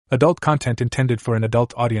Adult content intended for an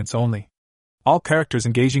adult audience only. All characters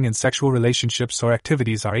engaging in sexual relationships or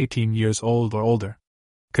activities are 18 years old or older.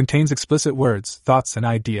 Contains explicit words, thoughts, and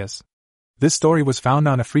ideas. This story was found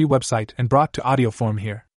on a free website and brought to audio form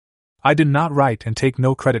here. I did not write and take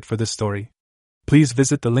no credit for this story. Please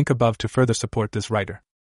visit the link above to further support this writer.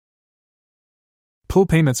 Pool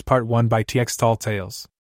Payments Part 1 by TX Tall Tales.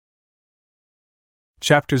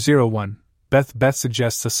 Chapter 01. Beth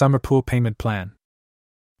suggests a summer pool payment plan.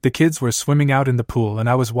 The kids were swimming out in the pool and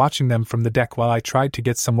I was watching them from the deck while I tried to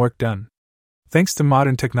get some work done. Thanks to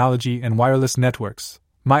modern technology and wireless networks,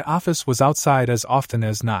 my office was outside as often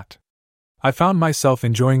as not. I found myself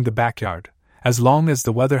enjoying the backyard. As long as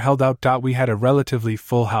the weather held out, we had a relatively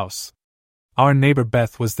full house. Our neighbor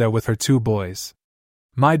Beth was there with her 2 boys.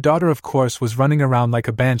 My daughter, of course, was running around like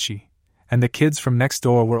a banshee, and the kids from next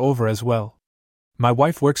door were over as well. My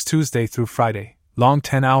wife works Tuesday through Friday, long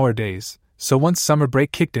 10-hour days, so once summer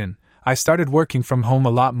break kicked in, I started working from home a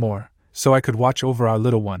lot more, so I could watch over our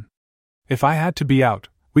little one. If I had to be out,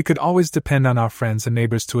 we could always depend on our friends and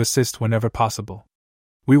neighbors to assist whenever possible.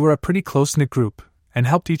 We were a pretty close-knit group, and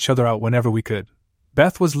helped each other out whenever we could.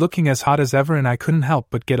 Beth was looking as hot as ever and I couldn't help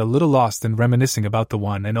but get a little lost in reminiscing about the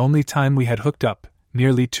one and only time we had hooked up,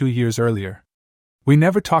 nearly 2 years earlier. We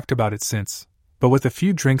never talked about it since, but with a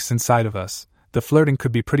few drinks inside of us, the flirting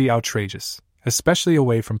could be pretty outrageous, especially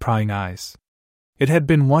away from prying eyes. It had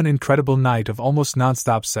been one incredible night of almost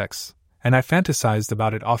non-stop sex, and I fantasized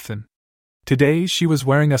about it often. Today she was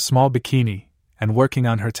wearing a small bikini, and working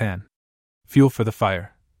on her tan. Fuel for the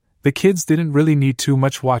fire. The kids didn't really need too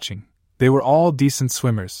much watching, they were all decent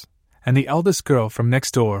swimmers, and the eldest girl from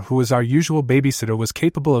next door, who was our usual babysitter, was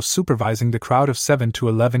capable of supervising the crowd of 7 to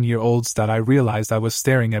 11-year-olds. I realized I was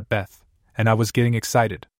staring at Beth, and I was getting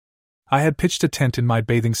excited. I had pitched a tent in my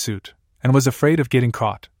bathing suit, and was afraid of getting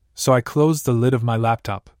caught, so I closed the lid of my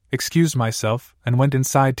laptop, excused myself, and went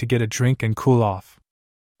inside to get a drink and cool off.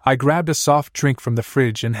 I grabbed a soft drink from the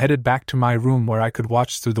fridge and headed back to my room where I could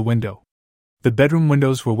watch through the window. The bedroom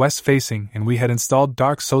windows were west-facing and we had installed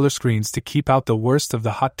dark solar screens to keep out the worst of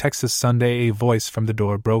the hot Texas Sunday. A voice from the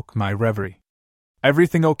door broke my reverie.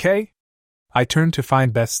 "Everything okay?" I turned to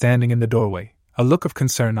find Beth standing in the doorway, a look of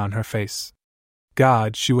concern on her face.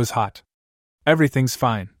 God, she was hot. "Everything's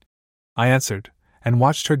fine," I answered, and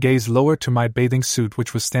watched her gaze lower to my bathing suit,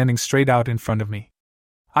 which was standing straight out in front of me.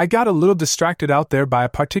 I got a little distracted out there by a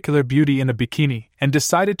particular beauty in a bikini and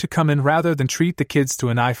decided to come in rather than treat the kids to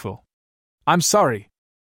an eyeful. "I'm sorry."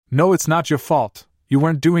 "No, it's not your fault. You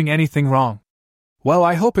weren't doing anything wrong." "Well,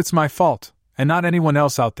 I hope it's my fault, and not anyone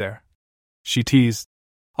else out there," she teased.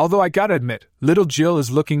 "Although I gotta admit, little Jill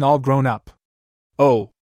is looking all grown up."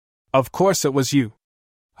 "Oh. Of course it was you.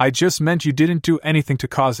 I just meant you didn't do anything to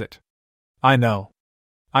cause it." "I know.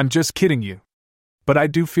 I'm just kidding you. But I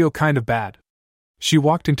do feel kind of bad." She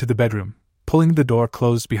walked into the bedroom, pulling the door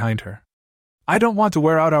closed behind her. "I don't want to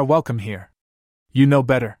wear out our welcome here. You know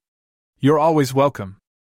better. You're always welcome.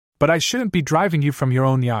 But I shouldn't be driving you from your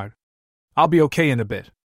own yard." "I'll be okay in a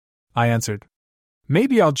bit," I answered.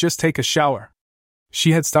 "Maybe I'll just take a shower."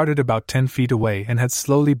 She had started about 10 feet away and had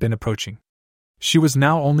slowly been approaching. She was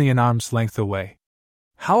now only an arm's length away.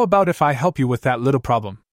 "How about if I help you with that little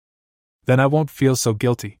problem? Then I won't feel so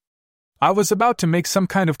guilty." I was about to make some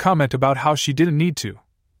kind of comment about how she didn't need to,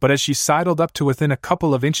 but as she sidled up to within a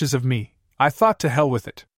couple of inches of me, I thought to hell with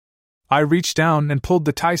it. I reached down and pulled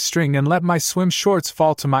the tie string and let my swim shorts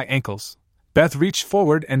fall to my ankles. Beth reached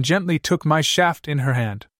forward and gently took my shaft in her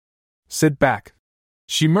hand. "Sit back,"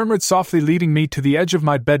 she murmured softly, leading me to the edge of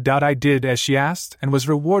my bed. I did as she asked and was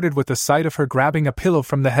rewarded with the sight of her grabbing a pillow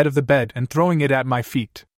from the head of the bed and throwing it at my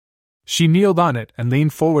feet. She kneeled on it and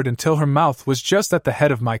leaned forward until her mouth was just at the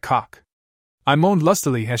head of my cock. I moaned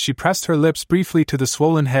lustily as she pressed her lips briefly to the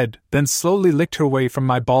swollen head, then slowly licked her way from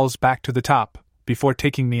my balls back to the top, before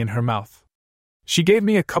taking me in her mouth. She gave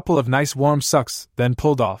me a couple of nice warm sucks, then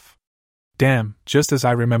pulled off. "Damn, just as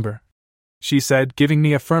I remember," she said, giving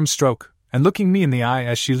me a firm stroke, and looking me in the eye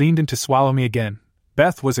as she leaned in to swallow me again.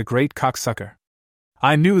 Beth was a great cocksucker.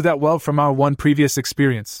 I knew that well from our one previous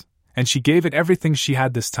experience, and she gave it everything she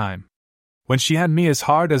had this time. When she had me as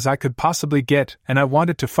hard as I could possibly get and I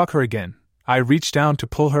wanted to fuck her again, I reached down to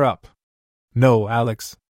pull her up. "No,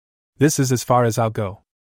 Alex. This is as far as I'll go,"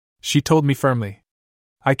 she told me firmly.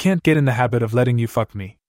 "I can't get in the habit of letting you fuck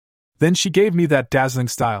me." Then she gave me that dazzling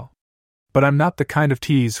style. "But I'm not the kind of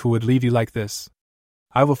tease who would leave you like this.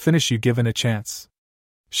 I will finish you given a chance."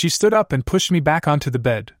 She stood up and pushed me back onto the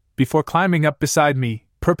bed, before climbing up beside me,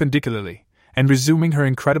 perpendicularly, and resuming her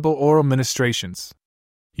incredible oral ministrations.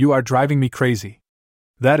 "You are driving me crazy."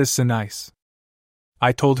 "That is so nice,"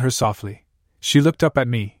 I told her softly. She looked up at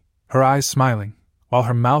me, her eyes smiling, while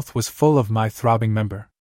her mouth was full of my throbbing member.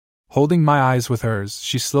 Holding my eyes with hers,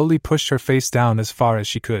 she slowly pushed her face down as far as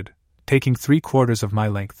she could, taking 3/4 of my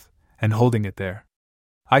length, and holding it there.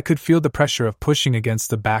 I could feel the pressure of pushing against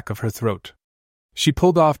the back of her throat. She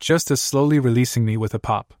pulled off just as slowly, releasing me with a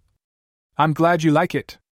pop. "I'm glad you like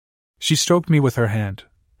it." She stroked me with her hand,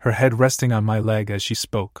 her head resting on my leg as she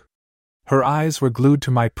spoke. Her eyes were glued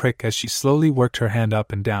to my prick as she slowly worked her hand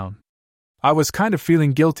up and down. "I was kind of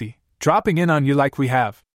feeling guilty, dropping in on you like we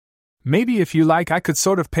have. Maybe if you like I could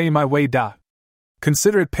sort of pay my way da.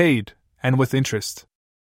 Consider it paid, and with interest."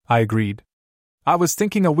 I agreed. "I was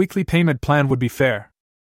thinking a weekly payment plan would be fair."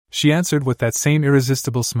 She answered with that same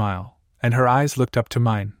irresistible smile, and her eyes looked up to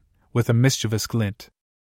mine, with a mischievous glint.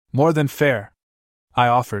 "More than fair," I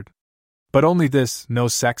offered. "But only this, no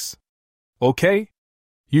sex. Okay?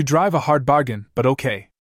 You drive a hard bargain, but okay."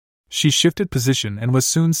 She shifted position and was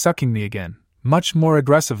soon sucking me again, much more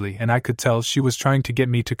aggressively, and I could tell she was trying to get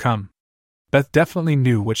me to come. Beth definitely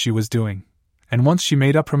knew what she was doing, and once she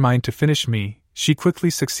made up her mind to finish me, she quickly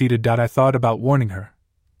succeeded. I thought about warning her,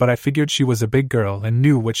 but I figured she was a big girl and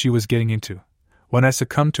knew what she was getting into. When I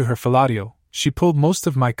succumbed to her fellatio, she pulled most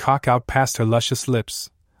of my cock out past her luscious lips,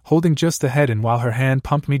 holding just the head in while her hand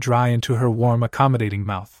pumped me dry into her warm, accommodating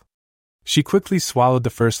mouth. She quickly swallowed the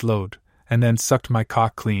first load, and then sucked my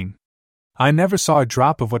cock clean. I never saw a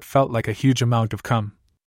drop of what felt like a huge amount of cum.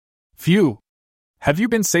 "Phew! Have you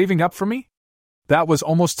been saving up for me? That was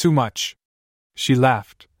almost too much." She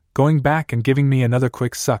laughed, going back and giving me another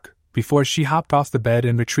quick suck, before she hopped off the bed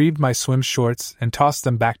and retrieved my swim shorts and tossed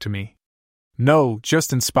them back to me. "No,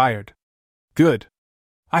 just inspired." "Good.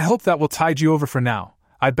 I hope that will tide you over for now.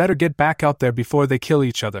 I'd better get back out there before they kill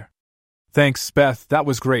each other." "Thanks, Beth, that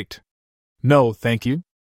was great." "No, thank you.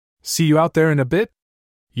 See you out there in a bit?"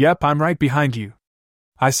 "Yep, I'm right behind you."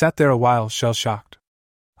 I sat there a while, shell-shocked.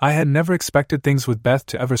 I had never expected things with Beth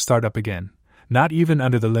to ever start up again, not even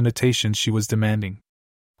under the limitations she was demanding.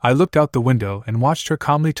 I looked out the window and watched her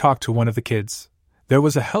calmly talk to one of the kids. There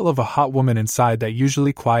was a hell of a hot woman inside that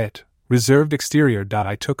usually quiet, reserved exterior.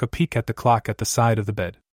 I took a peek at the clock at the side of the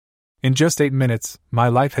bed. In just 8 minutes, my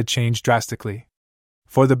life had changed drastically.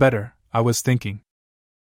 For the better, I was thinking.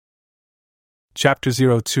 Chapter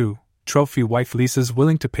 02, Trophy Wife. Lisa's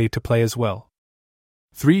willing to pay to play as well.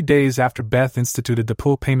 3 days after Beth instituted the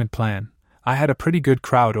pool payment plan, I had a pretty good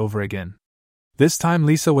crowd over again. This time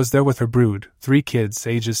Lisa was there with her brood, 3 kids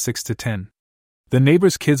ages 6 to 10. The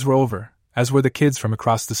neighbors' kids were over, as were the kids from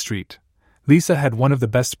across the street. Lisa had one of the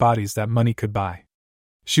best bodies that money could buy.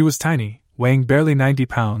 She was tiny, weighing barely 90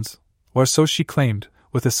 pounds, or so she claimed,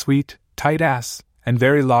 with a sweet, tight ass, and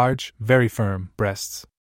very large, very firm breasts.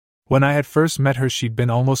 When I had first met her, she'd been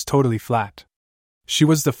almost totally flat. She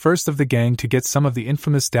was the first of the gang to get some of the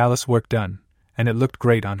infamous Dallas work done, and it looked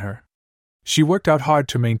great on her. She worked out hard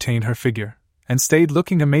to maintain her figure, and stayed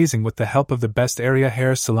looking amazing with the help of the best area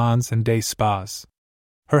hair salons and day spas.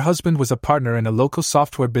 Her husband was a partner in a local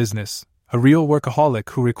software business, a real workaholic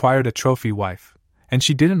who required a trophy wife, and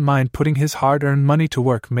she didn't mind putting his hard-earned money to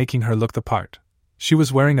work making her look the part. She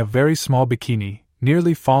was wearing a very small bikini,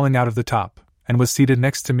 nearly falling out of the top, and was seated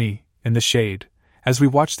next to me, in the shade, as we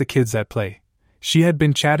watched the kids at play. She had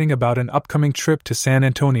been chatting about an upcoming trip to San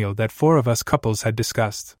Antonio that 4 of us couples had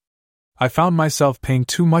discussed. I found myself paying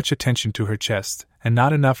too much attention to her chest, and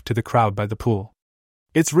not enough to the crowd by the pool.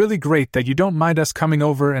 "It's really great that you don't mind us coming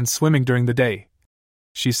over and swimming during the day,"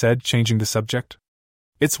 she said, changing the subject.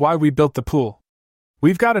 "It's why we built the pool.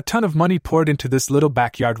 We've got a ton of money poured into this little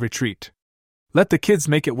backyard retreat. Let the kids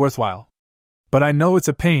make it worthwhile. But I know it's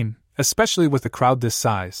a pain, especially with a crowd this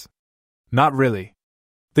size." "Not really.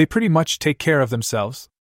 They pretty much take care of themselves.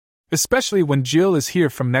 Especially when Jill is here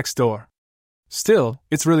from next door. Still,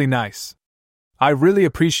 it's really nice. I really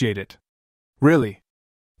appreciate it. Really."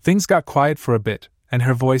 Things got quiet for a bit, and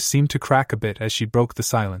her voice seemed to crack a bit as she broke the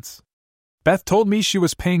silence. "Beth told me she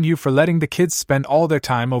was paying you for letting the kids spend all their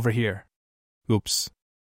time over here." Oops.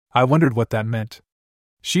 I wondered what that meant.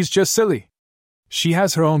 "She's just silly. She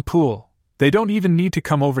has her own pool. They don't even need to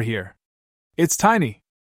come over here. It's tiny.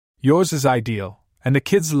 Yours is ideal, and the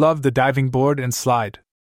kids love the diving board and slide.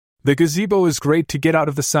 The gazebo is great to get out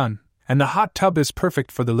of the sun, and the hot tub is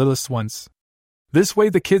perfect for the littlest ones. This way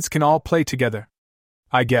the kids can all play together,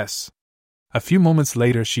 I guess." A few moments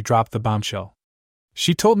later she dropped the bombshell.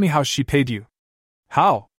 "She told me how she paid you."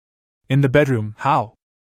 "How?" "In the bedroom, how?"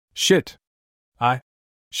 "Shit.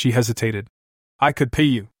 She hesitated. "I could pay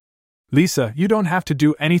you." "Lisa, you don't have to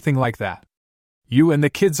do anything like that. You and the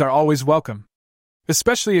kids are always welcome.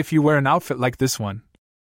 Especially if you wear an outfit like this one."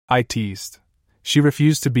 I teased. She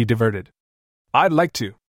refused to be diverted. "I'd like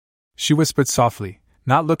to," she whispered softly,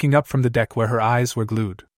 not looking up from the deck where her eyes were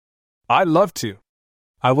glued. "I'd love to."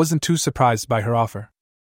 I wasn't too surprised by her offer.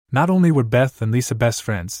 Not only were Beth and Lisa best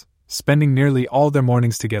friends, spending nearly all their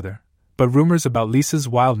mornings together, but rumors about Lisa's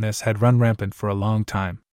wildness had run rampant for a long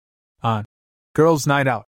time. On girls' night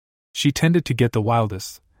out, she tended to get the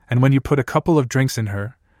wildest, and when you put a couple of drinks in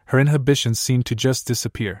her, her inhibitions seemed to just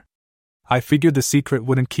disappear. I figured the secret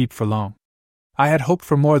wouldn't keep for long. I had hoped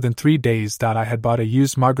for more than 3 days. I had bought a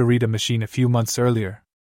used margarita machine a few months earlier.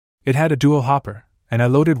 It had a dual hopper, and I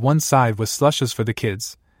loaded one side with slushes for the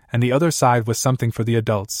kids, and the other side with something for the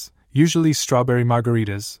adults, usually strawberry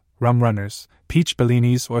margaritas, rum runners, peach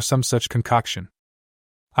bellinis, or some such concoction.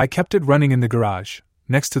 I kept it running in the garage,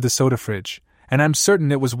 next to the soda fridge, and I'm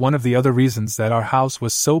certain it was one of the other reasons that our house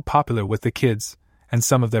was so popular with the kids and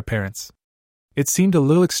some of their parents. It seemed a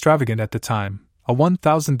little extravagant at the time, a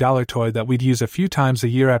 $1,000 toy that we'd use a few times a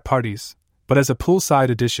year at parties, but as a poolside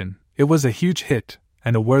addition, it was a huge hit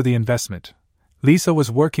and a worthy investment. Lisa was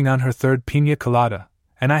working on her third piña colada,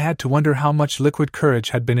 and I had to wonder how much liquid courage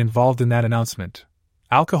had been involved in that announcement.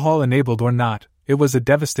 Alcohol-enabled or not, it was a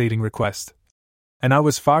devastating request, and I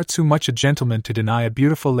was far too much a gentleman to deny a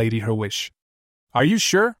beautiful lady her wish. "Are you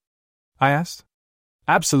sure?" I asked.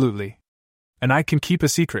 "Absolutely. And I can keep a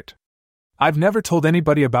secret. I've never told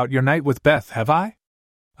anybody about your night with Beth, have I?"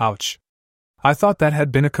 Ouch. I thought that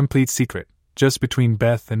had been a complete secret, just between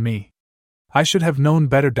Beth and me. I should have known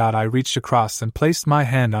better. I reached across and placed my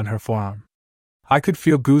hand on her forearm. I could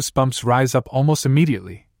feel goosebumps rise up almost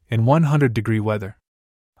immediately, in 100-degree weather.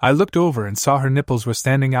 I looked over and saw her nipples were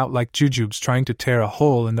standing out like jujubes trying to tear a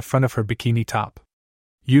hole in the front of her bikini top.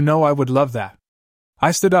 "You know I would love that." I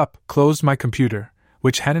stood up, closed my computer,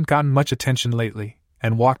 which hadn't gotten much attention lately,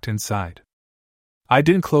 and walked inside. I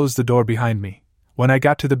didn't close the door behind me. When I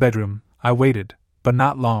got to the bedroom, I waited, but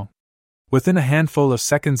not long. Within a handful of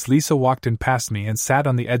seconds, Lisa walked in past me and sat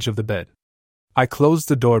on the edge of the bed. I closed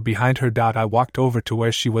the door behind her. I walked over to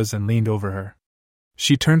where she was and leaned over her.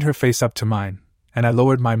 She turned her face up to mine, and I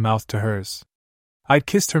lowered my mouth to hers. I'd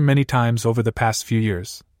kissed her many times over the past few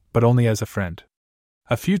years, but only as a friend.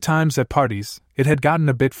 A few times at parties, it had gotten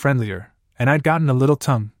a bit friendlier, and I'd gotten a little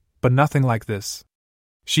tongue, but nothing like this.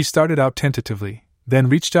 She started out tentatively, then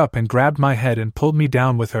reached up and grabbed my head and pulled me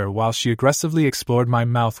down with her while she aggressively explored my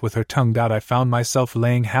mouth with her tongue. I found myself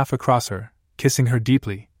laying half across her, kissing her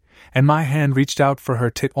deeply, and my hand reached out for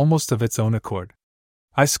her tit almost of its own accord.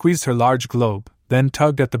 I squeezed her large globe, then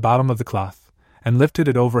tugged at the bottom of the cloth, and lifted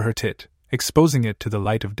it over her tit, exposing it to the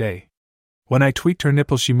light of day. When I tweaked her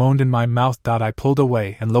nipple, she moaned in my mouth. I pulled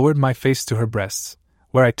away and lowered my face to her breasts,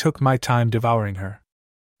 where I took my time devouring her.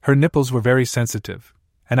 Her nipples were very sensitive,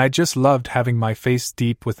 and I just loved having my face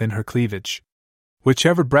deep within her cleavage.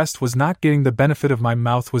 Whichever breast was not getting the benefit of my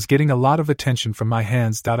mouth was getting a lot of attention from my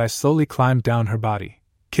hands. I slowly climbed down her body,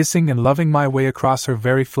 kissing and loving my way across her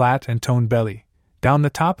very flat and toned belly, down the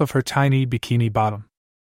top of her tiny bikini bottom.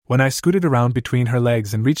 When I scooted around between her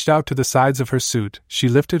legs and reached out to the sides of her suit, she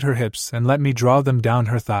lifted her hips and let me draw them down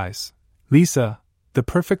her thighs. Lisa, the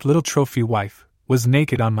perfect little trophy wife, was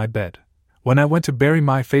naked on my bed. When I went to bury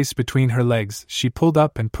my face between her legs, she pulled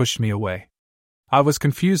up and pushed me away. I was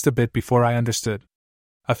confused a bit before I understood.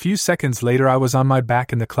 A few seconds later, I was on my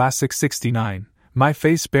back in the classic 69, my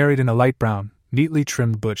face buried in a light brown, neatly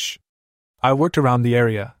trimmed bush. I worked around the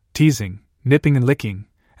area, teasing, nipping and licking,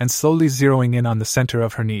 and slowly zeroing in on the center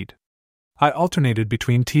of her need. I alternated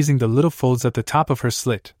between teasing the little folds at the top of her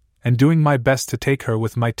slit and doing my best to take her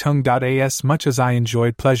with my tongue. As much as I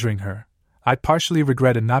enjoyed pleasuring her, I partially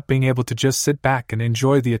regretted not being able to just sit back and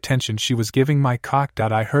enjoy the attention she was giving my cock.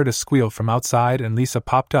 I heard a squeal from outside and Lisa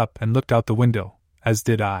popped up and looked out the window, as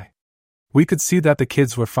did I. We could see that the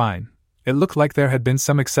kids were fine. It looked like there had been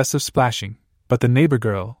some excessive splashing, but the neighbor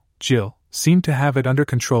girl, Jill, seemed to have it under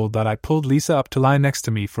control. I pulled Lisa up to lie next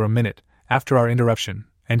to me for a minute after our interruption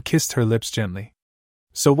and kissed her lips gently.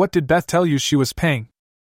 "So what did Beth tell you she was paying?"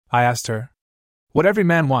 I asked her. "What every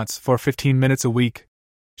man wants for 15 minutes a week,"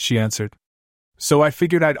 she answered. "So I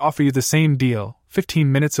figured I'd offer you the same deal, 15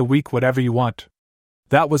 minutes a week, whatever you want."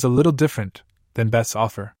 That was a little different than Beth's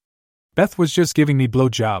offer. Beth was just giving me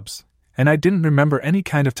blowjobs, and I didn't remember any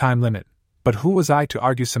kind of time limit, but who was I to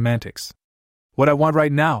argue semantics? "What I want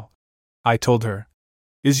right now," I told her,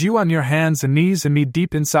 "is you on your hands and knees and me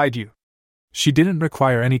deep inside you." She didn't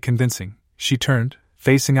require any convincing. She turned,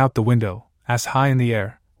 facing out the window, ass high in the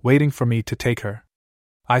air, waiting for me to take her.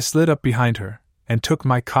 I slid up behind her and took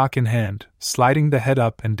my cock in hand, sliding the head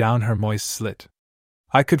up and down her moist slit.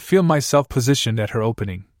 I could feel myself positioned at her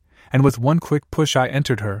opening, and with one quick push I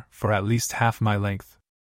entered her for at least half my length.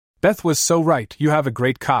 "Beth was so right, you have a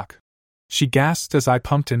great cock," she gasped as I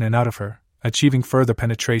pumped in and out of her, achieving further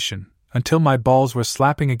penetration, until my balls were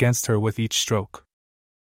slapping against her with each stroke.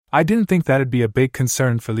 I didn't think that'd be a big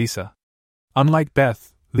concern for Lisa. Unlike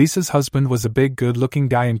Beth, Lisa's husband was a big, good-looking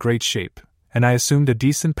guy in great shape, and I assumed a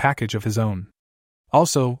decent package of his own.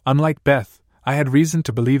 Also, unlike Beth, I had reason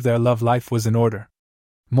to believe their love life was in order.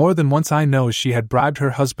 More than once I know she had bribed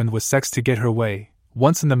her husband with sex to get her way,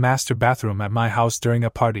 once in the master bathroom at my house during a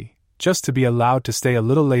party, just to be allowed to stay a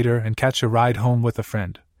little later and catch a ride home with a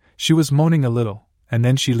friend. She was moaning a little, and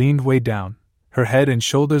then she leaned way down, her head and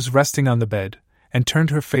shoulders resting on the bed, and turned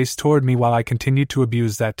her face toward me while I continued to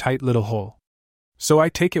abuse that tight little hole. "So I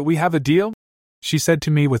take it we have a deal?" she said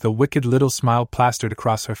to me with a wicked little smile plastered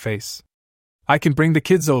across her face. "I can bring the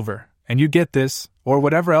kids over, and you get this, or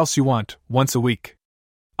whatever else you want, once a week."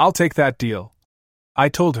 "I'll take that deal," I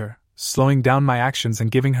told her, slowing down my actions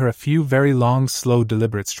and giving her a few very long, slow,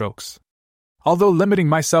 deliberate strokes. "Although limiting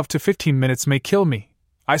myself to 15 minutes may kill me,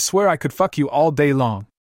 I swear I could fuck you all day long."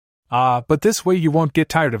 But this way you won't get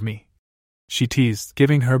tired of me," she teased,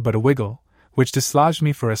 giving her but a wiggle, which dislodged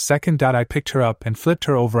me for a second. I picked her up and flipped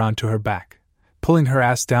her over onto her back, pulling her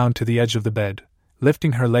ass down to the edge of the bed,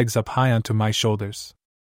 lifting her legs up high onto my shoulders.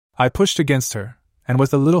 I pushed against her, and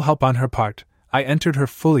with a little help on her part, I entered her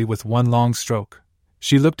fully with one long stroke.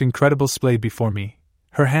 She looked incredible splayed before me,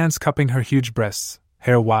 her hands cupping her huge breasts,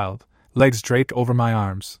 hair wild, legs draped over my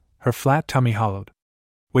arms, her flat tummy hollowed.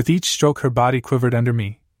 With each stroke her body quivered under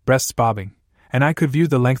me, breasts bobbing, and I could view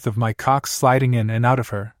the length of my cock sliding in and out of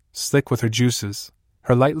her, slick with her juices,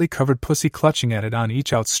 her lightly covered pussy clutching at it on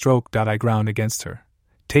each outstroke. I ground against her,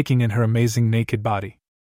 taking in her amazing naked body.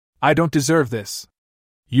 "I don't deserve this."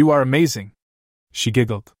 "You are amazing," she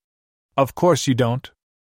giggled. "Of course you don't."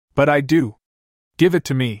 "But I do." "Give it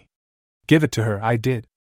to me." Give it to her I did.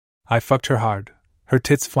 I fucked her hard, her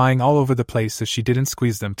tits flying all over the place as she didn't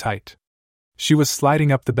squeeze them tight. She was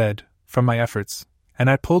sliding up the bed, from my efforts, and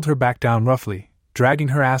I pulled her back down roughly, dragging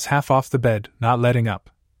her ass half off the bed, not letting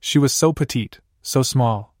up. She was so petite, so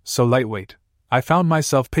small, so lightweight. I found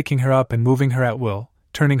myself picking her up and moving her at will,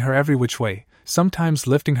 turning her every which way, sometimes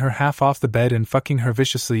lifting her half off the bed and fucking her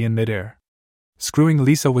viciously in midair. Screwing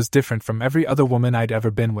Lisa was different from every other woman I'd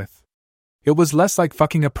ever been with. It was less like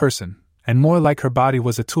fucking a person, and more like her body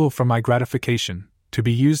was a tool for my gratification, to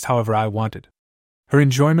be used however I wanted. Her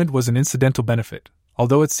enjoyment was an incidental benefit,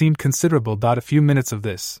 although it seemed considerable. A few minutes of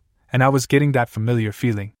this, and I was getting that familiar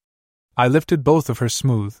feeling. I lifted both of her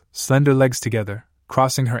smooth, slender legs together,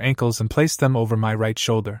 crossing her ankles and placed them over my right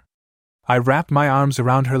shoulder. I wrapped my arms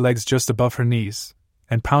around her legs just above her knees,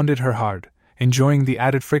 and pounded her hard, enjoying the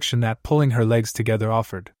added friction that pulling her legs together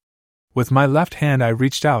offered. With my left hand I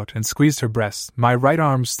reached out and squeezed her breasts, my right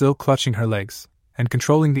arm still clutching her legs, and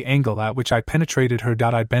controlling the angle at which I penetrated her.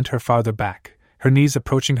 I bent her farther back, her knees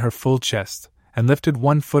approaching her full chest, and lifted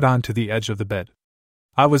one foot onto the edge of the bed.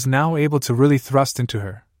 I was now able to really thrust into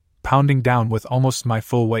her, pounding down with almost my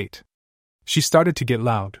full weight. She started to get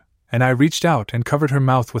loud, and I reached out and covered her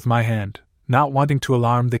mouth with my hand, not wanting to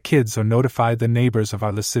alarm the kids or notify the neighbors of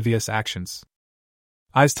our lascivious actions.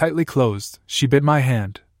 Eyes tightly closed, she bit my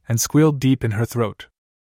hand, and squealed deep in her throat.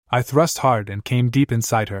 I thrust hard and came deep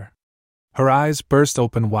inside her. Her eyes burst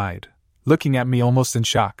open wide, looking at me almost in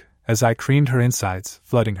shock, as I creamed her insides,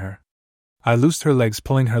 flooding her. I loosed her legs,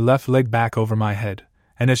 pulling her left leg back over my head,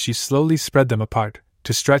 and as she slowly spread them apart,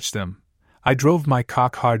 to stretch them, I drove my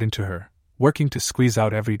cock hard into her, working to squeeze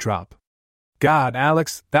out every drop. "God,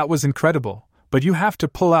 Alex, that was incredible, but you have to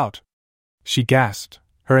pull out," she gasped,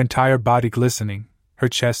 her entire body glistening, her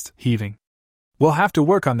chest heaving. "We'll have to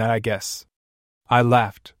work on that, I guess." I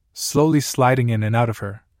laughed, slowly sliding in and out of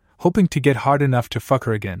her, hoping to get hard enough to fuck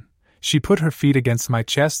her again. She put her feet against my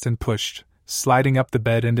chest and pushed, sliding up the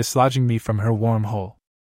bed and dislodging me from her warm hole.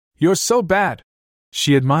 "You're so bad,"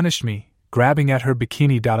 she admonished me, grabbing at her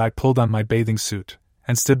bikini. I pulled on my bathing suit,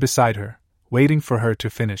 and stood beside her, waiting for her to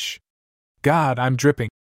finish. "God, I'm dripping,"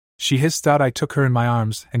 she hissed out. I took her in my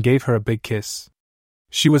arms and gave her a big kiss.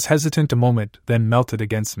 She was hesitant a moment, then melted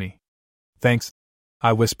against me. "Thanks,"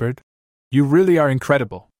 I whispered. "You really are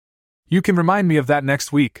incredible. You can remind me of that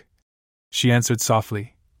next week," she answered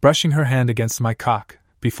softly, brushing her hand against my cock,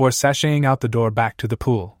 before sashaying out the door back to the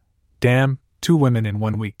pool. Damn, 2 women in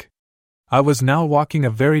 1 week. I was now walking a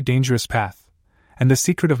very dangerous path, and the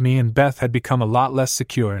secret of me and Beth had become a lot less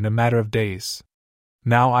secure in a matter of days.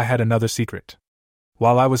 Now I had another secret.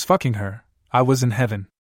 While I was fucking her, I was in heaven.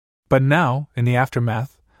 But now, in the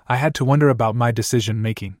aftermath, I had to wonder about my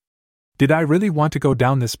decision-making. Did I really want to go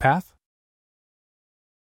down this path?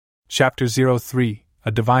 Chapter 03: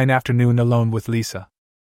 A Divine Afternoon Alone with Lisa.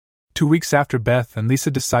 2 weeks after Beth and Lisa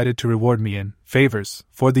decided to reward me in favors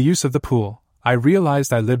for the use of the pool, I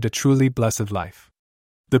realized I lived a truly blessed life.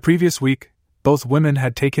 The previous week, both women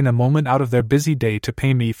had taken a moment out of their busy day to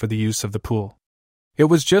pay me for the use of the pool. It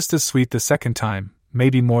was just as sweet the second time,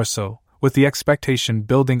 maybe more so, with the expectation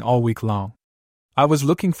building all week long. I was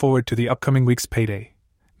looking forward to the upcoming week's payday.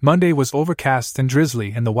 Monday was overcast and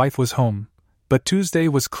drizzly and the wife was home, but Tuesday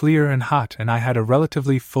was clear and hot and I had a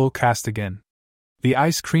relatively full cast again. The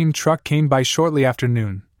ice cream truck came by shortly after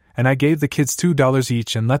noon, and I gave the kids $2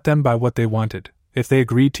 each and let them buy what they wanted, if they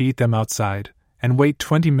agreed to eat them outside, and wait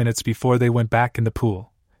 20 minutes before they went back in the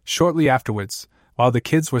pool. Shortly afterwards, while the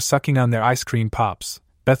kids were sucking on their ice cream pops,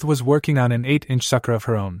 Beth was working on an 8-inch sucker of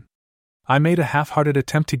her own. I made a half-hearted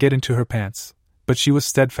attempt to get into her pants, but she was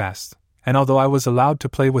steadfast, and although I was allowed to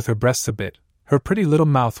play with her breasts a bit, her pretty little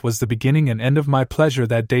mouth was the beginning and end of my pleasure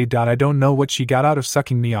that day. I don't know what she got out of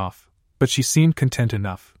sucking me off, but she seemed content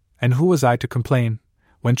enough, and who was I to complain?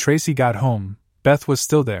 When Tracy got home, Beth was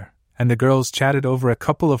still there, and the girls chatted over a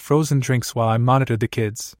couple of frozen drinks while I monitored the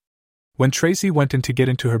kids. When Tracy went in to get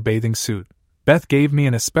into her bathing suit, Beth gave me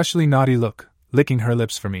an especially naughty look, licking her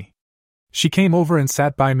lips for me. She came over and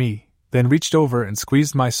sat by me, then reached over and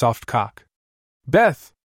squeezed my soft cock.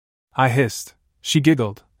 "Beth!" I hissed. She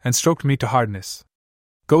giggled, and stroked me to hardness.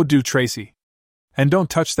 "Go do, Tracy. And don't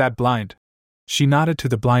touch that blind." She nodded to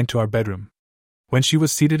the blind to our bedroom. When she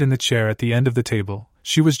was seated in the chair at the end of the table,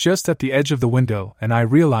 she was just at the edge of the window and I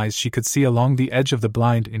realized she could see along the edge of the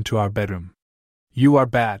blind into our bedroom. "You are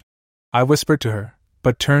bad," I whispered to her,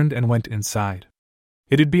 but turned and went inside.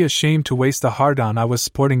 It'd be a shame to waste the hard-on I was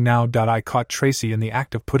sporting now. I caught Tracy in the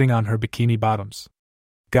act of putting on her bikini bottoms.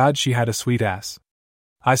 God, she had a sweet ass.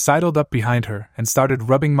 I sidled up behind her and started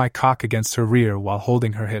rubbing my cock against her rear while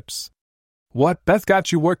holding her hips. "What, Beth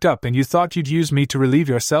got you worked up and you thought you'd use me to relieve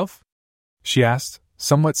yourself?" she asked,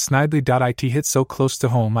 somewhat snidely. It hit so close to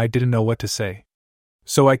home I didn't know what to say.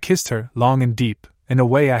 So I kissed her, long and deep, in a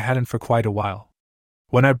way I hadn't for quite a while.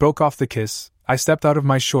 When I broke off the kiss, I stepped out of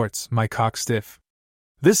my shorts, my cock stiff.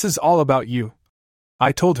 "This is all about you,"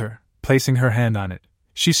 I told her, placing her hand on it.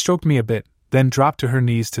 She stroked me a bit, then dropped to her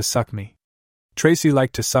knees to suck me. Tracy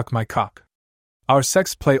liked to suck my cock. Our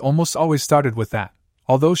sex play almost always started with that,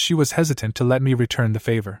 although she was hesitant to let me return the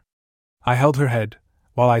favor. I held her head,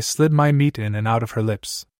 while I slid my meat in and out of her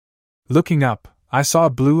lips. Looking up, I saw a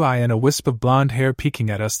blue eye and a wisp of blonde hair peeking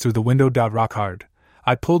at us through the window. Rock hard.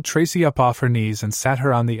 I pulled Tracy up off her knees and sat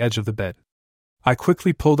her on the edge of the bed. I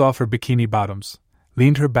quickly pulled off her bikini bottoms,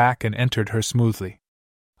 leaned her back and entered her smoothly.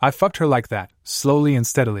 I fucked her like that, slowly and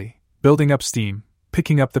steadily, building up steam,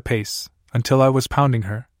 picking up the pace, until I was pounding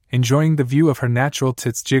her, enjoying the view of her natural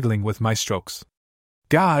tits jiggling with my strokes.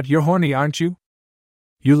 "God, you're horny, aren't you?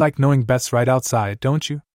 You like knowing Beth's right outside, don't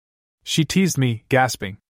you?" she teased me,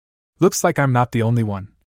 gasping. "Looks like I'm not the only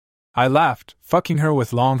one." I laughed, fucking her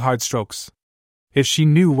with long hard strokes. "If she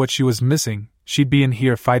knew what she was missing, she'd be in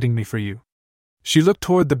here fighting me for you." She looked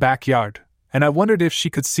toward the backyard, and I wondered if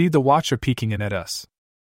she could see the watcher peeking in at us.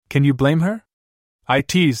 "Can you blame her?" I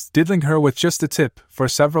teased, diddling her with just the tip for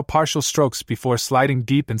several partial strokes before sliding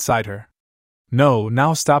deep inside her. "No,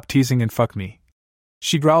 now stop teasing and fuck me,"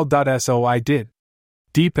 she growled. So I did.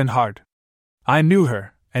 Deep and hard. I knew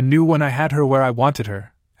her, and knew when I had her where I wanted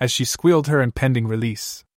her, as she squealed her impending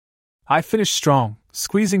release. I finished strong,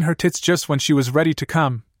 squeezing her tits just when she was ready to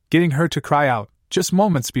come, getting her to cry out, just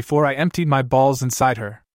moments before I emptied my balls inside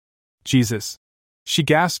her. "Jesus," she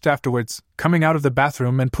gasped afterwards, coming out of the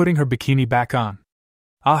bathroom and putting her bikini back on.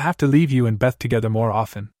 "I'll have to leave you and Beth together more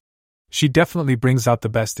often. She definitely brings out the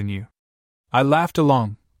best in you." I laughed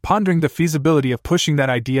along, pondering the feasibility of pushing that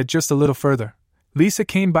idea just a little further. Lisa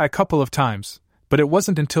came by a couple of times, but it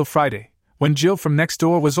wasn't until Friday, when Jill from next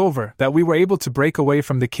door was over, that we were able to break away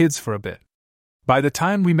from the kids for a bit. By the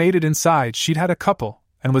time we made it inside, she'd had a couple,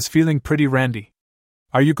 and was feeling pretty randy.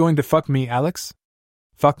 "Are you going to fuck me, Alex?"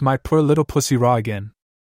 "Fuck my poor little pussy raw again."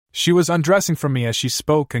 She was undressing for me as she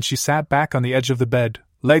spoke, and she sat back on the edge of the bed,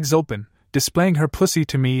 legs open, displaying her pussy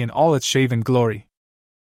to me in all its shaven glory.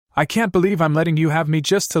 "I can't believe I'm letting you have me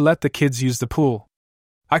just to let the kids use the pool.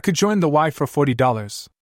 I could join the Y for $40.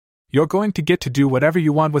 You're going to get to do whatever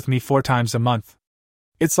you want with me 4 times a month.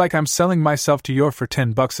 It's like I'm selling myself to you for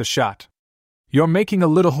 $10 a shot. You're making a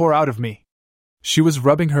little whore out of me." She was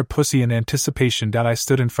rubbing her pussy in anticipation that I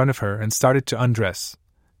stood in front of her and started to undress,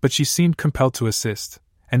 but she seemed compelled to assist,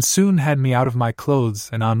 and soon had me out of my clothes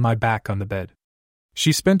and on my back on the bed.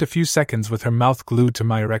 She spent a few seconds with her mouth glued to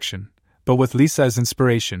my erection, but with Lisa as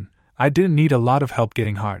inspiration, I didn't need a lot of help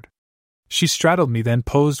getting hard. She straddled me, then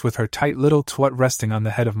posed with her tight little twat resting on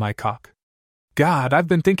the head of my cock. "God, I've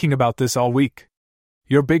been thinking about this all week.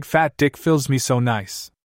 Your big fat dick fills me so nice."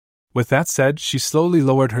 With that said, she slowly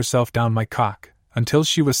lowered herself down my cock, until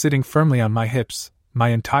she was sitting firmly on my hips, my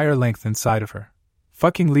entire length inside of her.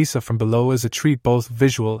 Fucking Lisa from below is a treat, both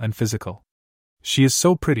visual and physical. She is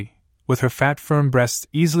so pretty, with her fat firm breasts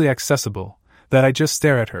easily accessible, that I just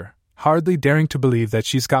stare at her, hardly daring to believe that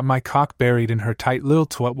she's got my cock buried in her tight little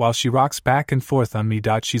twat while she rocks back and forth on me.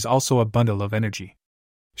 She's also a bundle of energy.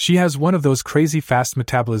 She has one of those crazy fast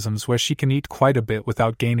metabolisms where she can eat quite a bit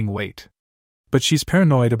without gaining weight. But she's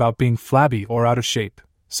paranoid about being flabby or out of shape,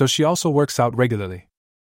 so she also works out regularly.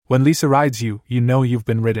 When Lisa rides you, you know you've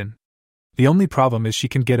been ridden. The only problem is she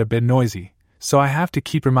can get a bit noisy, so I have to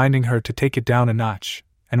keep reminding her to take it down a notch,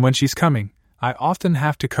 and when she's coming, I often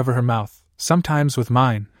have to cover her mouth, sometimes with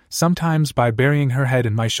mine, sometimes by burying her head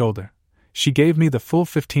in my shoulder. She gave me the full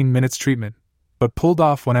 15 minutes treatment, but pulled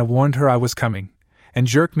off when I warned her I was coming, and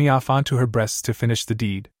jerked me off onto her breasts to finish the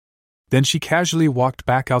deed. Then she casually walked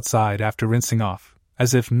back outside after rinsing off,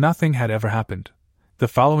 as if nothing had ever happened. The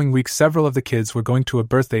following week, several of the kids were going to a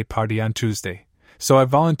birthday party on Tuesday, so I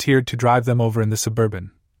volunteered to drive them over in the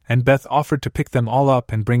Suburban, and Beth offered to pick them all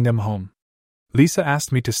up and bring them home. Lisa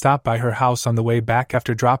asked me to stop by her house on the way back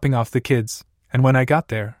after dropping off the kids, and when I got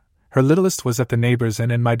there, her littlest was at the neighbor's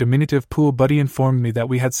and my diminutive pool buddy informed me that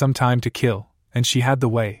we had some time to kill, and she had the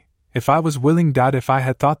way, if I was willing. If I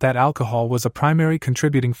had thought that alcohol was a primary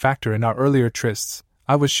contributing factor in our earlier trysts,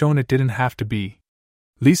 I was shown it didn't have to be.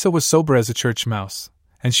 Lisa was sober as a church mouse,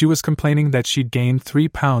 and she was complaining that she'd gained 3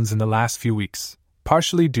 pounds in the last few weeks,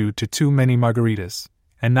 partially due to too many margaritas,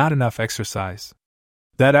 and not enough exercise.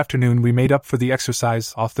 That afternoon we made up for the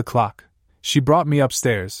exercise off the clock. She brought me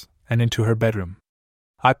upstairs, and into her bedroom.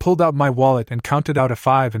 I pulled out my wallet and counted out a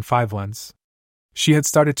 5 and 5 ones. She had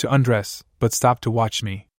started to undress, but stopped to watch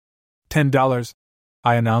me. $10,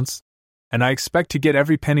 I announced, and I expect to get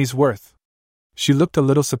every penny's worth. She looked a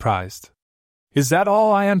little surprised. Is that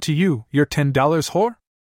all I am to you, your $10 whore?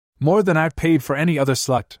 More than I've paid for any other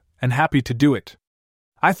slut, and happy to do it.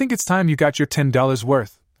 I think it's time you got your $10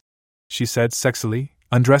 worth, she said sexily,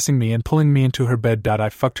 undressing me and pulling me into her bed. I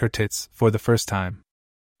fucked her tits for the first time.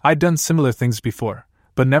 I'd done similar things before,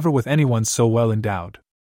 but never with anyone so well endowed.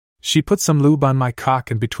 She put some lube on my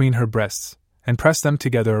cock and between her breasts, and pressed them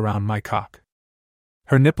together around my cock.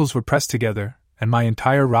 Her nipples were pressed together, and my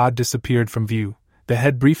entire rod disappeared from view, the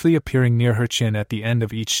head briefly appearing near her chin at the end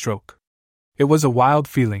of each stroke. It was a wild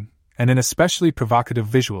feeling, and an especially provocative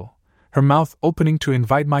visual, her mouth opening to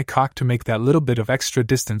invite my cock to make that little bit of extra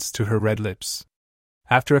distance to her red lips.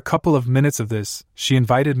 After a couple of minutes of this, she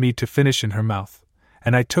invited me to finish in her mouth,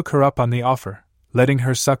 and I took her up on the offer, letting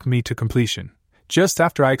her suck me to completion. Just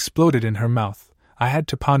after I exploded in her mouth, I had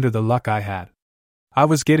to ponder the luck I had. I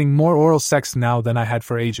was getting more oral sex now than I had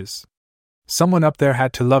for ages. Someone up there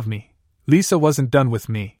had to love me. Lisa wasn't done with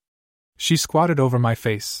me. She squatted over my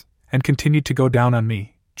face, and continued to go down on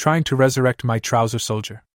me, trying to resurrect my trouser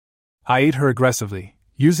soldier. I ate her aggressively,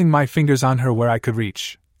 using my fingers on her where I could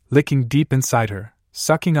reach, licking deep inside her,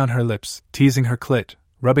 sucking on her lips, teasing her clit,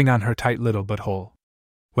 rubbing on her tight little butthole.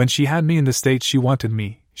 When she had me in the state she wanted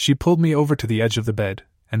me, she pulled me over to the edge of the bed,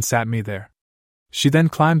 and sat me there. She then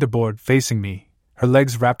climbed aboard, facing me, her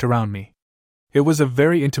legs wrapped around me. It was a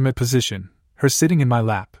very intimate position, her sitting in my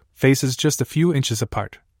lap, faces just a few inches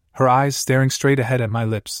apart, her eyes staring straight ahead at my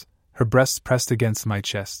lips, her breasts pressed against my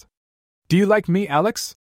chest. "Do you like me,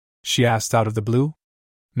 Alex?" she asked out of the blue.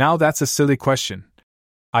 "Now that's a silly question,"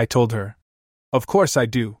 I told her. "Of course I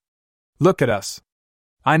do. Look at us.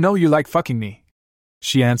 I know you like fucking me,"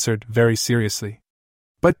 she answered very seriously.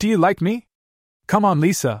 "But do you like me? Come on,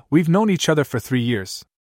 Lisa, we've known each other for 3 years.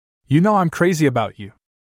 You know I'm crazy about you.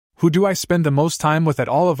 Who do I spend the most time with at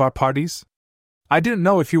all of our parties? I didn't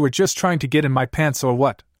know if you were just trying to get in my pants or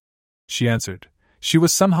what," she answered. She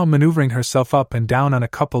was somehow maneuvering herself up and down on a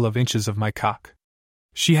couple of inches of my cock.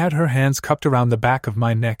 She had her hands cupped around the back of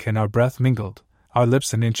my neck and our breath mingled, our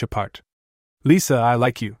lips an inch apart. "Lisa, I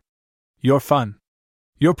like you. You're fun.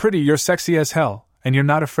 You're pretty, you're sexy as hell, and you're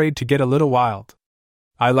not afraid to get a little wild.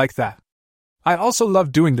 I like that. I also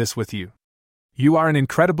love doing this with you. You are an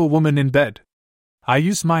incredible woman in bed." I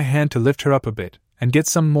used my hand to lift her up a bit, and get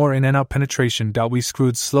some more in and out penetration. We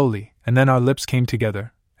screwed slowly, and then our lips came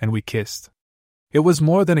together, and we kissed. It was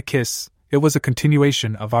more than a kiss, it was a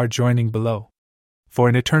continuation of our joining below. For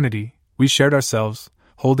an eternity, we shared ourselves,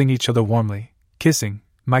 holding each other warmly, kissing,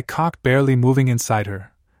 my cock barely moving inside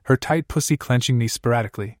her, her tight pussy clenching me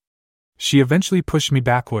sporadically. She eventually pushed me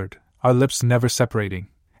backward, our lips never separating,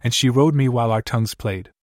 and she rode me while our tongues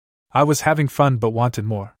played. I was having fun but wanted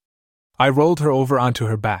more. I rolled her over onto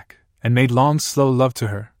her back, and made long, slow love to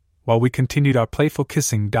her. While we continued our playful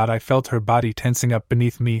kissing, I felt her body tensing up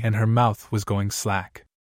beneath me and her mouth was going slack.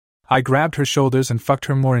 I grabbed her shoulders and fucked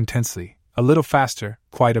her more intensely, a little faster,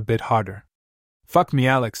 quite a bit harder. "Fuck me,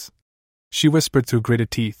 Alex," she whispered through gritted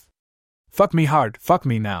teeth. "Fuck me hard, fuck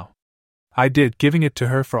me now." I did, giving it to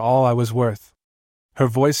her for all I was worth. Her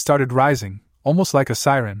voice started rising, almost like a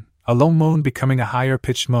siren, a low moan becoming a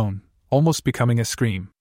higher-pitched moan, almost becoming a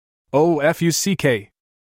scream. "Oh, fuck!"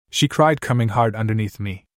 she cried, coming hard underneath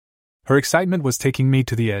me. Her excitement was taking me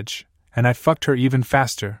to the edge, and I fucked her even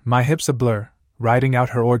faster, my hips a blur, riding out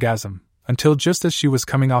her orgasm, until just as she was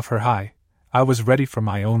coming off her high, I was ready for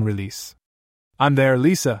my own release. "I'm there,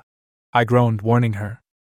 Lisa," I groaned, warning her.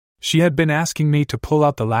 She had been asking me to pull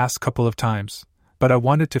out the last couple of times, but I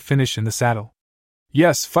wanted to finish in the saddle.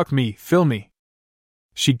 "Yes, fuck me, fill me,"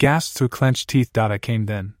 she gasped through clenched teeth. I came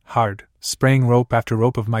then, hard, spraying rope after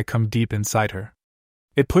rope of my cum deep inside her.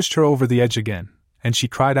 It pushed her over the edge again, and she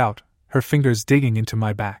cried out, her fingers digging into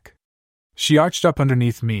my back. She arched up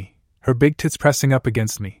underneath me, her big tits pressing up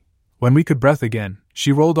against me. When we could breathe again,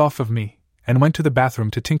 she rolled off of me, and went to the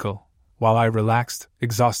bathroom to tinkle, while I relaxed,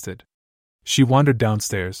 exhausted. She wandered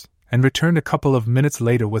downstairs, and returned a couple of minutes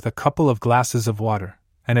later with a couple of glasses of water,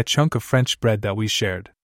 and a chunk of French bread that we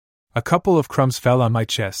shared. A couple of crumbs fell on my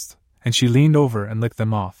chest, and she leaned over and licked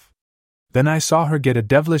them off. Then I saw her get a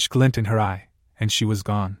devilish glint in her eye, and she was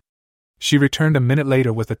gone. She returned a minute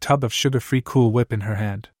later with a tub of sugar-free Cool Whip in her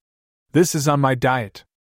hand. "This is on my diet,"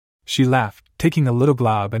 she laughed, taking a little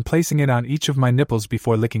glob and placing it on each of my nipples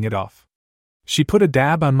before licking it off. She put a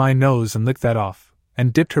dab on my nose and licked that off,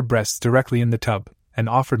 and dipped her breasts directly in the tub, and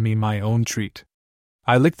offered me my own treat.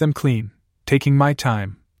 I licked them clean, taking my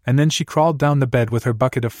time, and then she crawled down the bed with her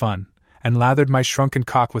bucket of fun, and lathered my shrunken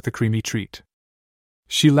cock with the creamy treat.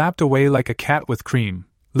 She lapped away like a cat with cream,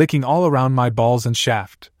 licking all around my balls and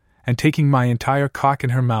shaft, and taking my entire cock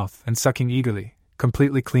in her mouth and sucking eagerly,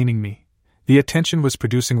 completely cleaning me. The attention was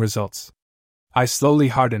producing results. I slowly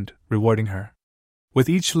hardened, rewarding her. With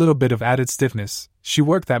each little bit of added stiffness, she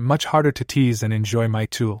worked that much harder to tease and enjoy my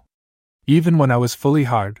tool. Even when I was fully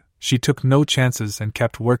hard, she took no chances and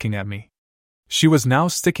kept working at me. She was now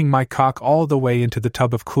sticking my cock all the way into the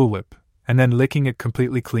tub of Cool Whip, and then licking it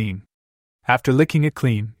completely clean. After licking it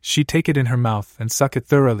clean, she'd take it in her mouth and suck it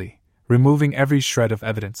thoroughly, removing every shred of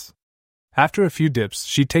evidence. After a few dips,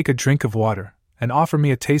 she'd take a drink of water, and offer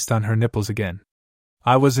me a taste on her nipples again.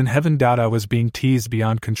 I was in heaven. I was being teased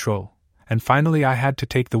beyond control, and finally I had to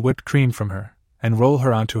take the whipped cream from her, and roll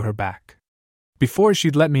her onto her back. Before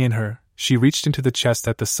she'd let me in her, she reached into the chest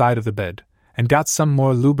at the side of the bed, and got some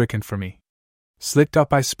more lubricant for me. Slicked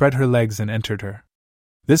up, I spread her legs and entered her.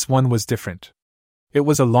 This one was different. It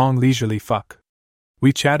was a long, leisurely fuck.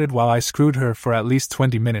 We chatted while I screwed her for at least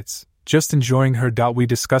 20 minutes, just enjoying her. We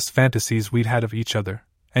discussed fantasies we'd had of each other,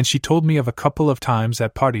 and she told me of a couple of times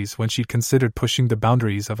at parties when she'd considered pushing the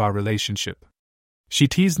boundaries of our relationship. She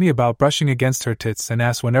teased me about brushing against her tits and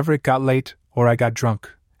asked whenever it got late or I got drunk,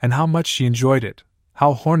 and how much she enjoyed it,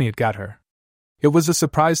 how horny it got her. It was a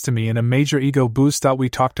surprise to me and a major ego boost. We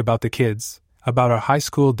talked about the kids, about our high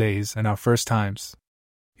school days and our first times.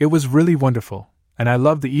 It was really wonderful, and I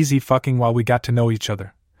loved the easy fucking while we got to know each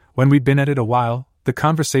other. When we'd been at it a while, the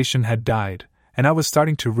conversation had died, and I was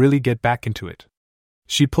starting to really get back into it.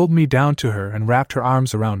 She pulled me down to her and wrapped her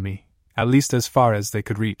arms around me, at least as far as they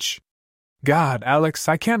could reach. "God, Alex,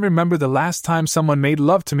 I can't remember the last time someone made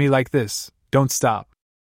love to me like this. Don't stop.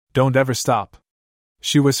 Don't ever stop,"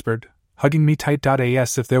 she whispered, hugging me tight.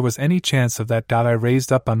 As if there was any chance of that. I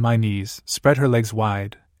raised up on my knees, spread her legs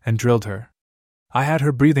wide, and drilled her. I had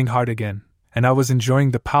her breathing hard again, and I was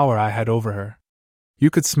enjoying the power I had over her. You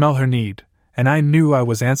could smell her need, and I knew I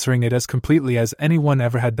was answering it as completely as anyone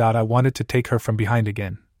ever had. I wanted to take her from behind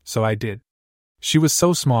again, so I did. She was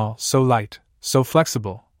so small, so light, so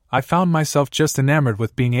flexible. I found myself just enamored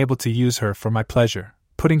with being able to use her for my pleasure,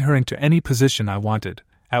 putting her into any position I wanted,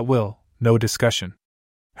 at will, no discussion.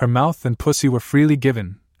 Her mouth and pussy were freely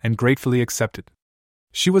given, and gratefully accepted.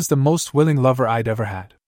 She was the most willing lover I'd ever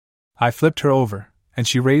had. I flipped her over, and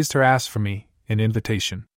she raised her ass for me, in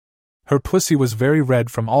invitation. Her pussy was very red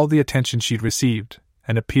from all the attention she'd received,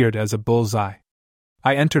 and appeared as a bull's eye.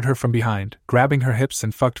 I entered her from behind, grabbing her hips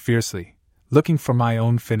and fucked fiercely, looking for my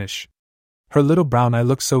own finish. Her little brown eye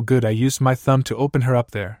looked so good I used my thumb to open her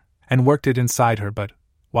up there, and worked it inside her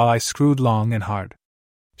while I screwed long and hard.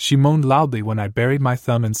 She moaned loudly when I buried my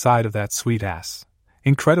thumb inside of that sweet ass.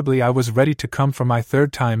 Incredibly, I was ready to come for my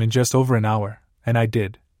third time in just over an hour, and I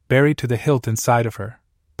did, buried to the hilt inside of her,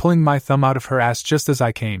 pulling my thumb out of her ass just as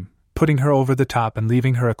I came, putting her over the top and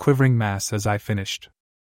leaving her a quivering mass as I finished.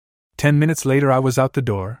 10 minutes later I was out the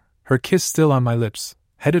door, her kiss still on my lips,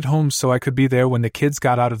 headed home so I could be there when the kids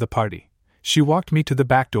got out of the party. She walked me to the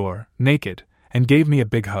back door, naked, and gave me a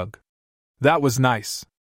big hug. That was nice.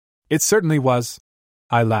 It certainly was.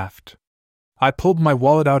 I laughed. I pulled my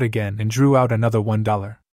wallet out again and drew out another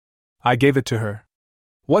 $1. I gave it to her.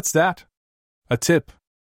 What's that? A tip.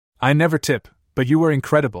 I never tip, but you were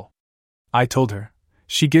incredible, I told her.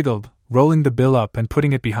 She giggled, rolling the bill up and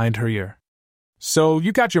putting it behind her ear. So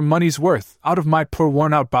you got your money's worth out of my poor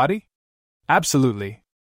worn-out body? Absolutely.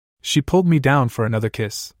 She pulled me down for another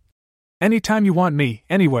kiss. Anytime you want me,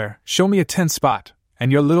 anywhere, show me a 10 spot,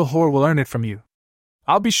 and your little whore will earn it from you.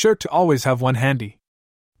 I'll be sure to always have one handy.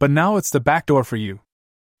 But now it's the back door for you.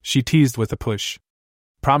 She teased with a push.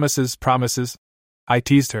 Promises, promises, I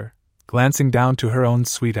teased her, glancing down to her own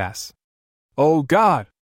sweet ass. Oh God!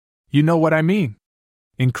 You know what I mean.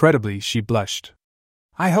 Incredibly, she blushed.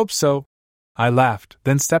 I hope so. I laughed,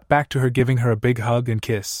 then stepped back to her, giving her a big hug and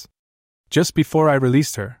kiss. Just before I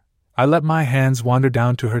released her, I let my hands wander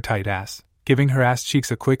down to her tight ass, giving her ass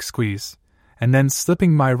cheeks a quick squeeze, and then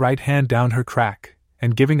slipping my right hand down her crack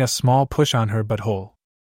and giving a small push on her butthole.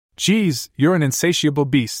 Geez, you're an insatiable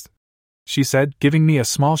beast, she said, giving me a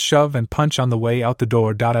small shove and punch on the way out the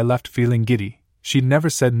door. I left feeling giddy. She'd never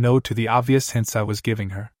said no to the obvious hints I was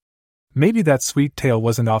giving her. Maybe that sweet tail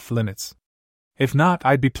wasn't off limits. If not,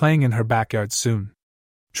 I'd be playing in her backyard soon.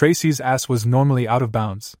 Tracy's ass was normally out of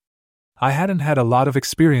bounds. I hadn't had a lot of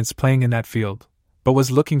experience playing in that field, but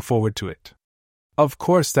was looking forward to it. Of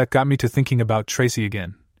course, that got me to thinking about Tracy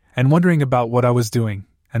again, and wondering about what I was doing,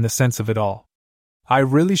 and the sense of it all. I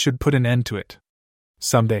really should put an end to it.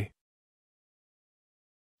 Someday.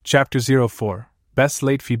 Chapter 04. Beth's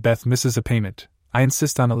late fee. Beth misses a payment. I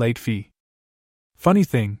insist on a late fee. Funny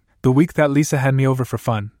thing, the week that Lisa had me over for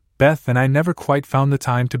fun, Beth and I never quite found the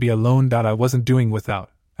time to be alone. I wasn't doing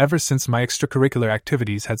without. Ever since my extracurricular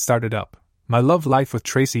activities had started up, my love life with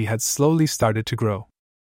Tracy had slowly started to grow.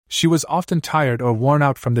 She was often tired or worn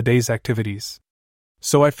out from the day's activities.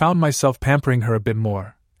 So I found myself pampering her a bit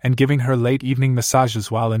more, and giving her late evening massages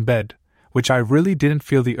while in bed, which I really didn't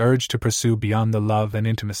feel the urge to pursue beyond the love and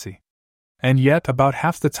intimacy. And yet, about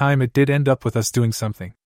half the time it did end up with us doing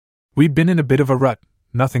something. We'd been in a bit of a rut,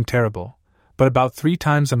 nothing terrible, but about 3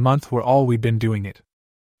 times a month were all we'd been doing it.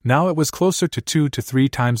 Now it was closer to 2 to 3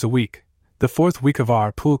 times a week. The 4th week of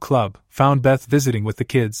our pool club found Beth visiting with the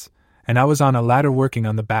kids, and I was on a ladder working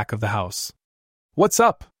on the back of the house. What's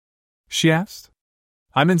up? She asked.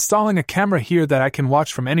 I'm installing a camera here that I can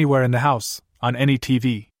watch from anywhere in the house, on any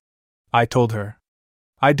TV. I told her.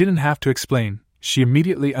 I didn't have to explain, she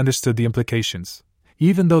immediately understood the implications.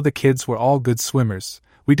 Even though the kids were all good swimmers,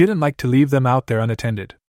 we didn't like to leave them out there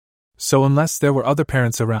unattended. So unless there were other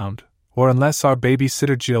parents around, or unless our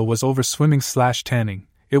babysitter Jill was over swimming/tanning,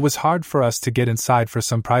 it was hard for us to get inside for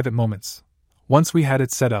some private moments. Once we had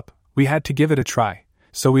it set up, we had to give it a try,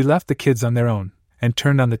 so we left the kids on their own, and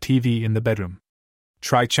turned on the TV in the bedroom.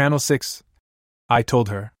 Try Channel 6, I told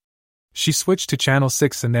her. She switched to Channel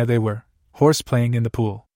 6 and there they were, horseplaying in the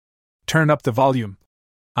pool. Turn up the volume,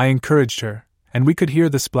 I encouraged her, and we could hear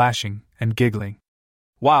the splashing and giggling.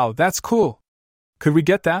 Wow, that's cool. Could we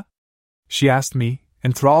get that? She asked me,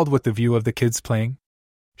 enthralled with the view of the kids playing.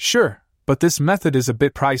 Sure, but this method is a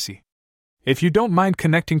bit pricey. If you don't mind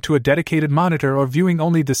connecting to a dedicated monitor or viewing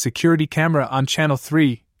only the security camera on Channel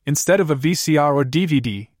 3, instead of a VCR or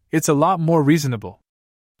DVD, it's a lot more reasonable.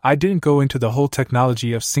 I didn't go into the whole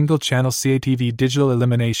technology of single-channel CATV digital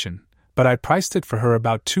elimination, but I priced it for her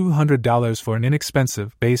about $200 for an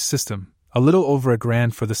inexpensive base system, a little over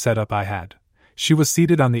 $1,000 for the setup I had. She was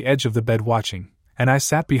seated on the edge of the bed watching, and I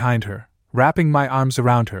sat behind her, wrapping my arms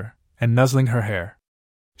around her, and nuzzling her hair.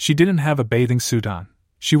 She didn't have a bathing suit on.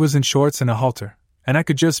 She was in shorts and a halter, and I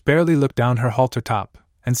could just barely look down her halter top,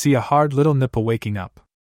 and see a hard little nipple waking up.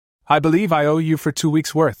 I believe I owe you for 2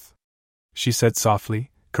 weeks' worth, she said softly,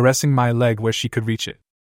 caressing my leg where she could reach it.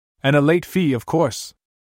 And a late fee, of course,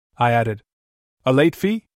 I added. A late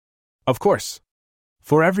fee? Of course.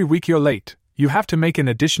 For every week you're late, you have to make an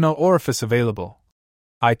additional orifice available,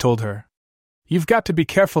 I told her. You've got to be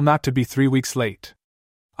careful not to be 3 weeks late.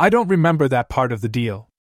 I don't remember that part of the deal.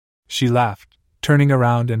 She laughed, turning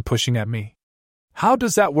around and pushing at me. How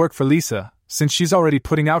does that work for Lisa, since she's already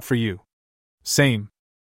putting out for you? Same.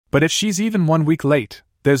 But if she's even 1 week late,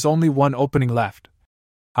 there's only one opening left,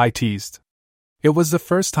 I teased. It was the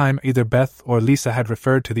first time either Beth or Lisa had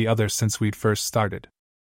referred to the other since we'd first started.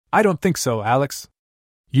 I don't think so, Alex.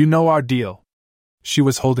 You know our deal. She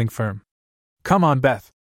was holding firm. Come on,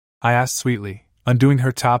 Beth, I asked sweetly, undoing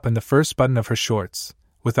her top and the first button of her shorts,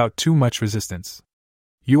 without too much resistance.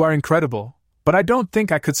 You are incredible, but I don't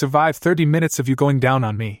think I could survive 30 minutes of you going down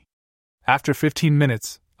on me. After 15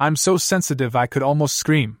 minutes, I'm so sensitive I could almost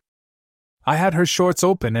scream. I had her shorts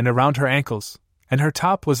open and around her ankles, and her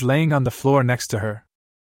top was laying on the floor next to her.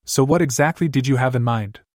 So what exactly did you have in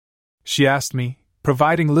mind? She asked me,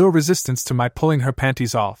 providing little resistance to my pulling her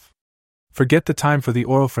panties off. Forget the time for the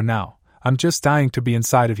oral for now, I'm just dying to be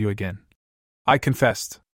inside of you again. I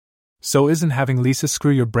confessed. So isn't having Lisa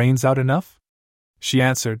screw your brains out enough? She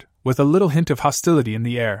answered, with a little hint of hostility in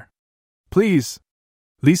the air. Please.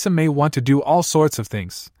 Lisa may want to do all sorts of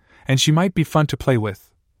things, and she might be fun to play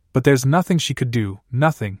with, but there's nothing she could do,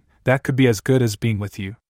 nothing, that could be as good as being with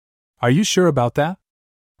you. Are you sure about that?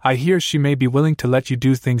 I hear she may be willing to let you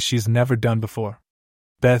do things she's never done before.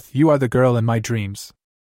 Beth, you are the girl in my dreams.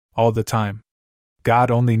 All the time.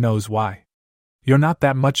 God only knows why. You're not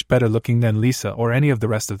that much better looking than Lisa or any of the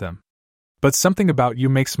rest of them. But something about you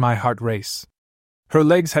makes my heart race. Her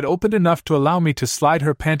legs had opened enough to allow me to slide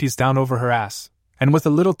her panties down over her ass, and with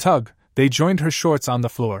a little tug, they joined her shorts on the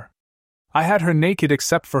floor. I had her naked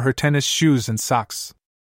except for her tennis shoes and socks.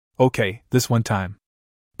 Okay, this one time.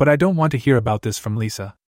 But I don't want to hear about this from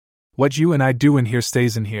Lisa. What you and I do in here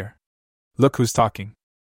stays in here. Look who's talking.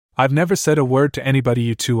 I've never said a word to anybody,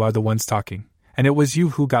 you two are the ones talking, and it was you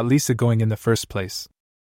who got Lisa going in the first place.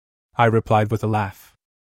 I replied with a laugh.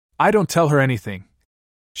 I don't tell her anything,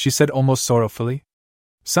 she said almost sorrowfully.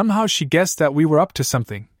 Somehow she guessed that we were up to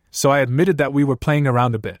something, so I admitted that we were playing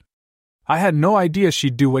around a bit. I had no idea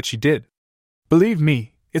she'd do what she did. Believe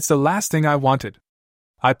me, it's the last thing I wanted.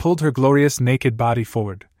 I pulled her glorious naked body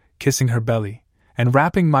forward, kissing her belly, and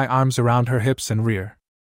wrapping my arms around her hips and rear.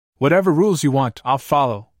 Whatever rules you want, I'll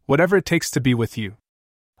follow, whatever it takes to be with you.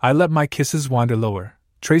 I let my kisses wander lower,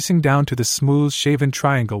 tracing down to the smooth shaven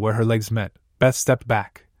triangle where her legs met. Beth stepped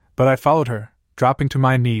back, but I followed her, dropping to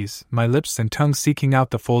my knees, my lips and tongue seeking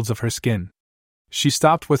out the folds of her skin. She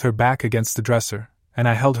stopped with her back against the dresser, and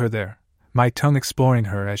I held her there, my tongue exploring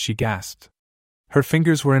her as she gasped. Her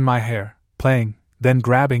fingers were in my hair, playing, then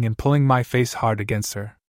grabbing and pulling my face hard against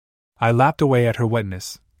her. I lapped away at her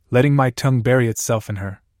wetness, letting my tongue bury itself in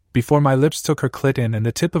her, before my lips took her clit in and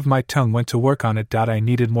the tip of my tongue went to work on it. I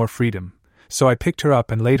needed more freedom, so I picked her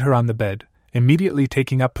up and laid her on the bed, immediately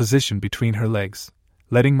taking up position between her legs,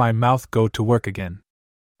 letting my mouth go to work again.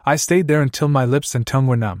 I stayed there until my lips and tongue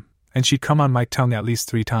were numb, and she'd come on my tongue at least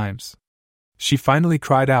 3 times. She finally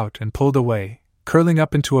cried out and pulled away, curling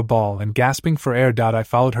up into a ball and gasping for air. I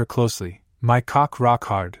followed her closely, my cock rock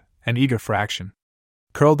hard, and eager for action.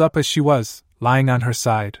 Curled up as she was, lying on her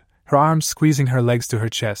side, her arms squeezing her legs to her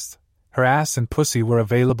chest, her ass and pussy were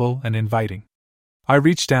available and inviting. I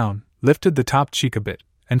reached down, lifted the top cheek a bit,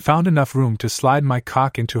 and found enough room to slide my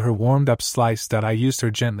cock into her warmed-up slice. I used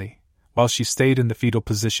her gently, while she stayed in the fetal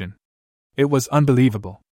position. It was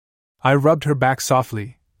unbelievable. I rubbed her back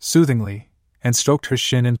softly, soothingly, and stroked her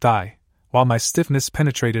shin and thigh, while my stiffness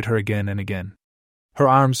penetrated her again and again. Her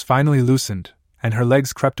arms finally loosened, and her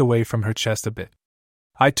legs crept away from her chest a bit.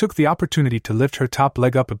 I took the opportunity to lift her top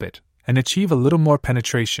leg up a bit, and achieve a little more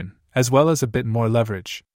penetration, as well as a bit more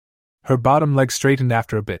leverage. Her bottom leg straightened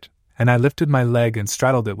after a bit, and I lifted my leg and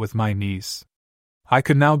straddled it with my knees. I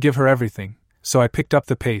could now give her everything, so I picked up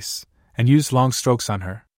the pace, and used long strokes on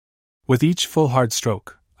her. With each full hard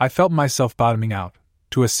stroke, I felt myself bottoming out,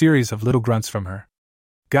 to a series of little grunts from her.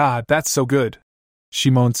 God, that's so good! She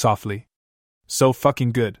moaned softly. So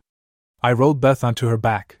fucking good. I rolled Beth onto her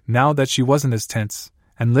back, now that she wasn't as tense,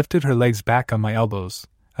 and lifted her legs back on my elbows,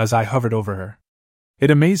 as I hovered over her.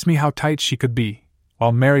 It amazed me how tight she could be,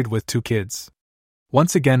 while married with 2 kids.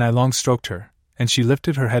 Once again I long stroked her, and she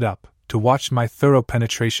lifted her head up, to watch my thorough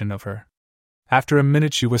penetration of her. After a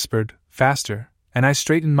minute she whispered, faster, and I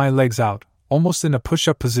straightened my legs out, almost in a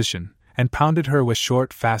push-up position, and pounded her with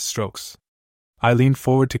short, fast strokes. I leaned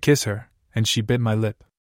forward to kiss her, and she bit my lip.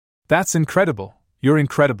 That's incredible, you're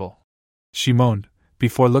incredible, she moaned,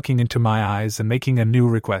 before looking into my eyes and making a new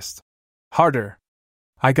request. Harder!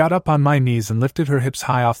 I got up on my knees and lifted her hips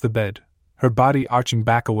high off the bed, her body arching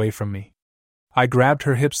back away from me. I grabbed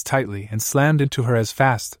her hips tightly and slammed into her as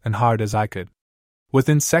fast and hard as I could.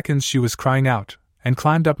 Within seconds she was crying out, and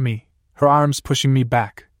climbed up me, her arms pushing me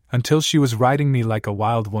back, until she was riding me like a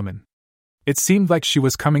wild woman. It seemed like she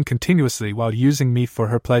was coming continuously while using me for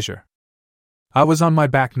her pleasure. I was on my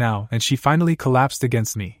back now, and she finally collapsed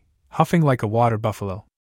against me, huffing like a water buffalo.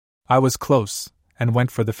 I was close, and went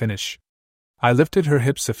for the finish. I lifted her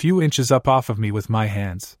hips a few inches up off of me with my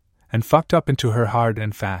hands, and fucked up into her hard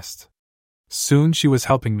and fast. Soon she was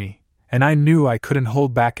helping me, and I knew I couldn't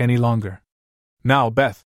hold back any longer. Now,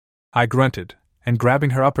 Beth! I grunted, and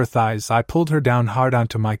grabbing her upper thighs I pulled her down hard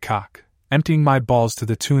onto my cock, emptying my balls to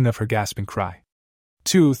the tune of her gasping cry.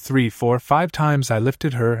 2, 3, 4, 5 times I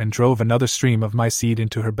lifted her and drove another stream of my seed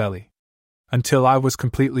into her belly. Until I was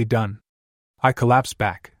completely done. I collapsed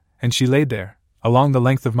back, and she laid there, along the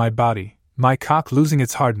length of my body, my cock losing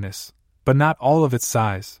its hardness, but not all of its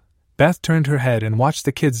size. Beth turned her head and watched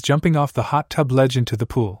the kids jumping off the hot tub ledge into the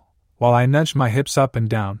pool, while I nudged my hips up and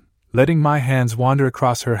down, letting my hands wander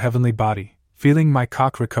across her heavenly body, feeling my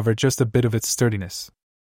cock recover just a bit of its sturdiness.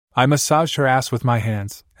 I massaged her ass with my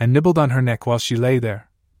hands, and nibbled on her neck while she lay there,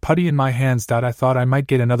 putty in my hands. I thought I might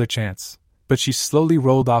get another chance, but she slowly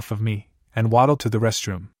rolled off of me, and waddled to the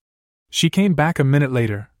restroom. She came back a minute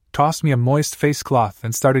later, tossed me a moist face cloth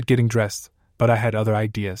and started getting dressed, but I had other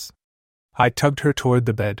ideas. I tugged her toward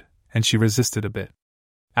the bed, and she resisted a bit.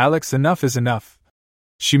 "Alex, enough is enough,"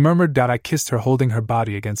 she murmured. I kissed her, holding her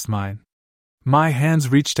body against mine. My hands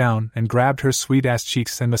reached down and grabbed her sweet-ass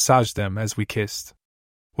cheeks and massaged them as we kissed.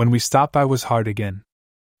 When we stopped, I was hard again.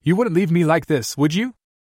 "You wouldn't leave me like this, would you?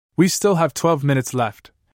 We still have 12 minutes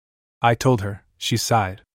left," I told her. She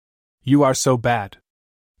sighed. "You are so bad."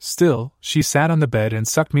 Still, she sat on the bed and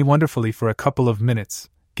sucked me wonderfully for a couple of minutes,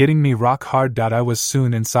 getting me rock hard. I was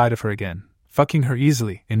soon inside of her again, fucking her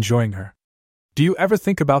easily, enjoying her. "Do you ever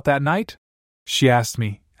think about that night?" she asked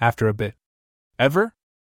me, after a bit. "Ever?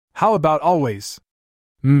 How about always?"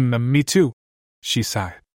 Me too," she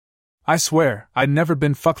sighed. "I swear, I'd never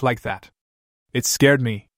been fucked like that. It scared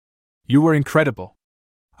me. You were incredible.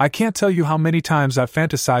 I can't tell you how many times I've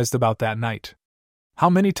fantasized about that night. How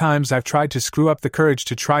many times I've tried to screw up the courage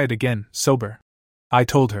to try it again, sober," I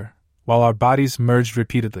told her, while our bodies merged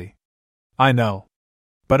repeatedly. "I know.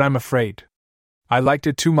 But I'm afraid. I liked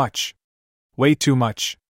it too much. Way too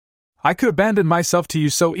much. I could abandon myself to you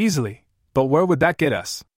so easily, but where would that get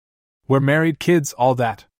us? We're married, kids, all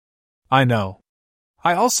that. I know.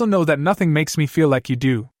 I also know that nothing makes me feel like you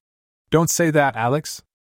do. Don't say that, Alex.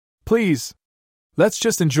 Please. Let's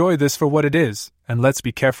just enjoy this for what it is, and let's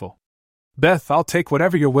be careful. Beth, I'll take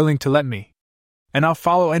whatever you're willing to let me. And I'll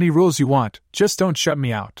follow any rules you want, just don't shut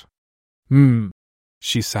me out."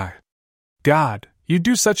 She sighed. "God, you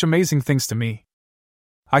do such amazing things to me.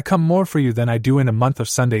 I come more for you than I do in a month of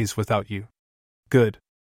Sundays without you." "Good."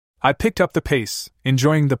 I picked up the pace,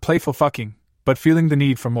 enjoying the playful fucking, but feeling the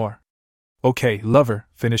need for more. "Okay, lover,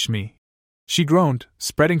 finish me." She groaned,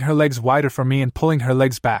 spreading her legs wider for me and pulling her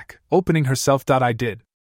legs back, opening herself. I did.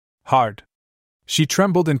 Hard. She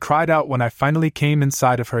trembled and cried out when I finally came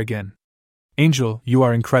inside of her again. "Angel, you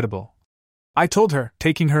are incredible," I told her,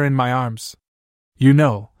 taking her in my arms. "You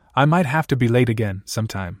know, I might have to be late again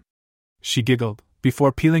sometime." She giggled,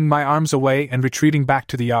 before peeling my arms away and retreating back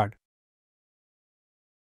to the yard.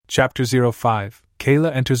 Chapter 05.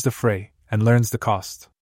 Kayla enters the fray and learns the cost.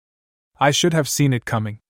 I should have seen it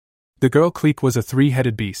coming. The girl clique was a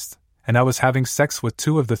three-headed beast, and I was having sex with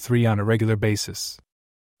two of the three on a regular basis.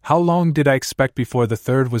 How long did I expect before the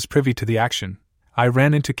third was privy to the action? I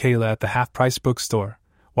ran into Kayla at the half-price bookstore,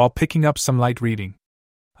 while picking up some light reading.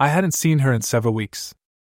 I hadn't seen her in several weeks.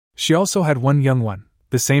 She also had one young one,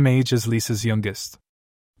 the same age as Lisa's youngest.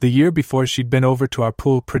 The year before, she'd been over to our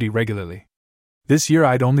pool pretty regularly. This year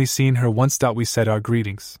I'd only seen her once. We said our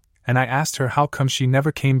greetings, and I asked her how come she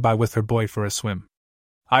never came by with her boy for a swim.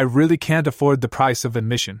 "I really can't afford the price of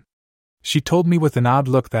admission," she told me with an odd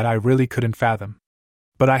look that I really couldn't fathom.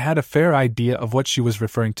 But I had a fair idea of what she was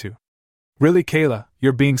referring to. "Really, Kayla,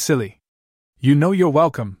 you're being silly. You know you're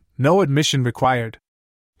welcome, no admission required."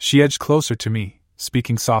 She edged closer to me,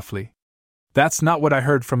 speaking softly. "That's not what I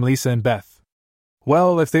heard from Lisa and Beth."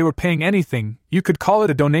 "Well, if they were paying anything, you could call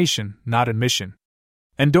it a donation, not admission.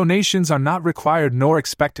 And donations are not required nor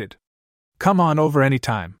expected. Come on over any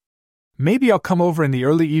time. Maybe I'll come over in the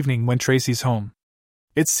early evening when Tracy's home.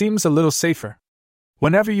 It seems a little safer.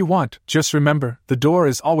 Whenever you want, just remember, the door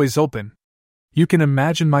is always open." You can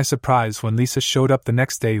imagine my surprise when Lisa showed up the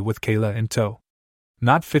next day with Kayla in tow.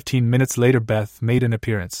 Not 15 minutes later, Beth made an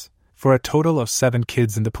appearance, for a total of 7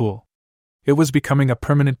 kids in the pool. It was becoming a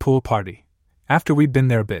permanent pool party. After we'd been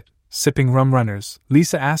there a bit, sipping rum runners,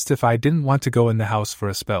 Lisa asked if I didn't want to go in the house for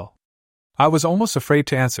a spell. I was almost afraid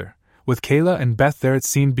to answer. With Kayla and Beth there, it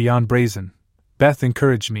seemed beyond brazen. Beth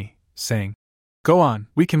encouraged me, saying, "Go on,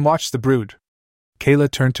 we can watch the brood." Kayla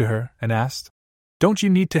turned to her and asked, "Don't you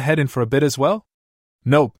need to head in for a bit as well?"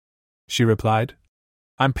 "Nope," she replied.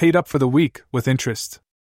 "I'm paid up for the week, with interest."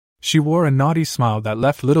 She wore a naughty smile that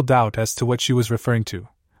left little doubt as to what she was referring to,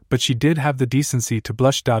 but she did have the decency to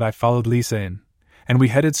blush. I followed Lisa in, and we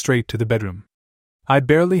headed straight to the bedroom. I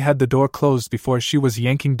barely had the door closed before she was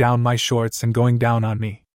yanking down my shorts and going down on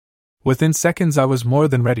me. Within seconds I was more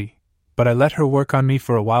than ready, but I let her work on me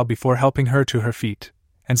for a while before helping her to her feet,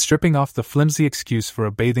 and stripping off the flimsy excuse for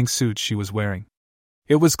a bathing suit she was wearing.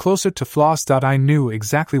 It was closer to floss. I knew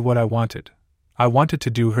exactly what I wanted. I wanted to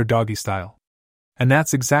do her doggy style. And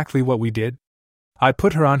that's exactly what we did. I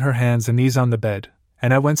put her on her hands and knees on the bed,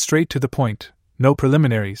 and I went straight to the point, no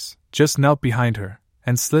preliminaries, just knelt behind her,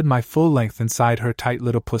 and slid my full length inside her tight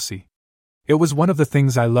little pussy. It was one of the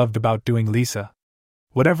things I loved about doing Lisa.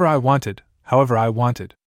 Whatever I wanted, however I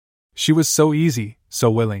wanted. She was so easy,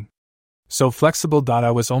 so willing. So flexible.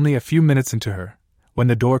 I was only a few minutes into her, when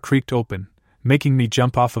the door creaked open, making me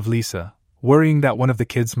jump off of Lisa, worrying that one of the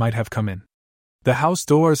kids might have come in. The house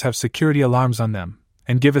doors have security alarms on them,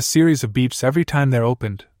 and give a series of beeps every time they're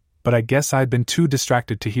opened, but I guess I'd been too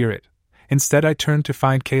distracted to hear it. Instead, I turned to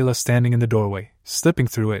find Kayla standing in the doorway, slipping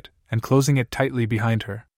through it, and closing it tightly behind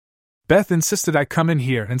her. Beth insisted I come in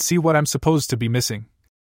here and see what I'm supposed to be missing,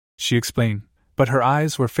 she explained, but her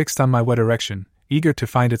eyes were fixed on my wet erection, eager to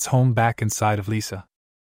find its home back inside of Lisa.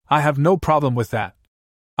 I have no problem with that,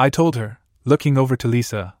 I told her, looking over to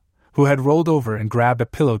Lisa, who had rolled over and grabbed a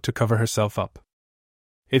pillow to cover herself up.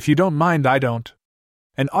 If you don't mind, I don't.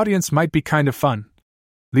 An audience might be kind of fun,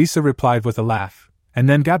 Lisa replied with a laugh, and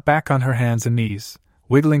then got back on her hands and knees,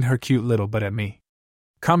 wiggling her cute little butt at me.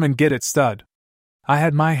 Come and get it, stud. I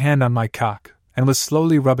had my hand on my cock, and was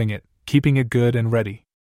slowly rubbing it, keeping it good and ready.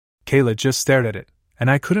 Kayla just stared at it, and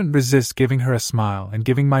I couldn't resist giving her a smile and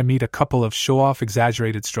giving my meat a couple of show-off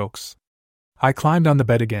exaggerated strokes. I climbed on the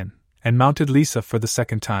bed again, and mounted Lisa for the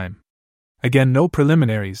second time. Again, no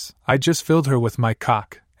preliminaries, I just filled her with my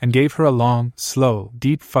cock, and gave her a long, slow,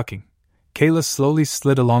 deep fucking. Kayla slowly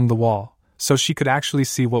slid along the wall, so she could actually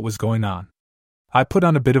see what was going on. I put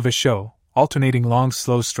on a bit of a show, alternating long,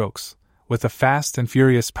 slow strokes, with a fast and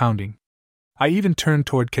furious pounding. I even turned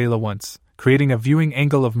toward Kayla once, creating a viewing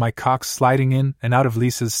angle of my cock sliding in and out of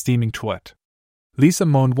Lisa's steaming twat. Lisa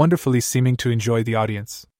moaned wonderfully, seeming to enjoy the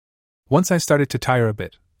audience. Once I started to tire a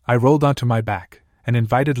bit, I rolled onto my back, and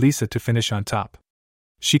invited Lisa to finish on top.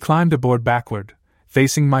 She climbed aboard backward,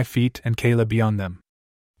 facing my feet and Kayla beyond them.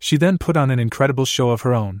 She then put on an incredible show of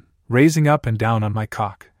her own, raising up and down on my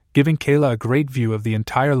cock, giving Kayla a great view of the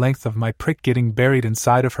entire length of my prick getting buried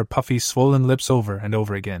inside of her puffy, swollen lips over and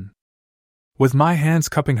over again. With my hands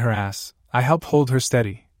cupping her ass, I helped hold her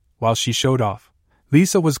steady, while she showed off.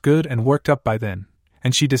 Lisa was good and worked up by then,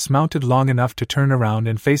 and she dismounted long enough to turn around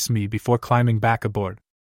and face me before climbing back aboard.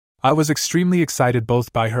 I was extremely excited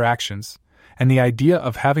both by her actions, and the idea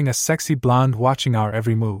of having a sexy blonde watching our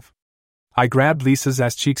every move. I grabbed Lisa's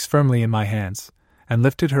ass cheeks firmly in my hands, and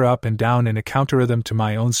lifted her up and down in a counter-rhythm to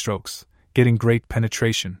my own strokes, getting great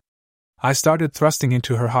penetration. I started thrusting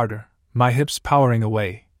into her harder, my hips powering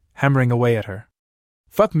away, hammering away at her.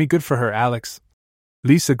 Fuck me good for her, Alex.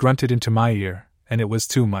 Lisa grunted into my ear, and it was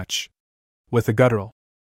too much. With a guttural,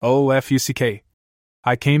 "Oh,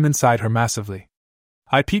 I came inside her massively.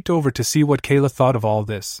 I peeked over to see what Kayla thought of all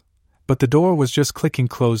this, but the door was just clicking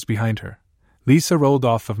closed behind her. Lisa rolled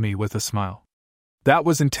off of me with a smile. That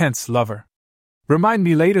was intense, lover. Remind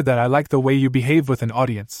me later that I like the way you behave with an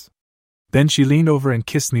audience. Then she leaned over and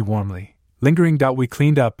kissed me warmly, lingering. We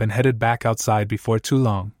cleaned up and headed back outside before too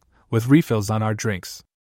long, with refills on our drinks.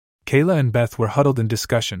 Kayla and Beth were huddled in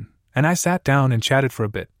discussion, and I sat down and chatted for a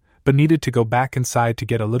bit, but needed to go back inside to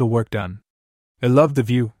get a little work done. I loved the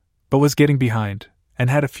view, but was getting behind, and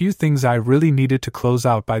had a few things I really needed to close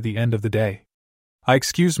out by the end of the day. I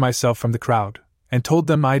excused myself from the crowd, and told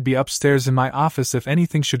them I'd be upstairs in my office if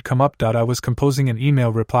anything should come up. I was composing an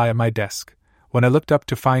email reply at my desk, when I looked up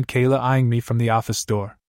to find Kayla eyeing me from the office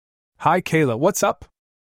door. Hi Kayla, what's up?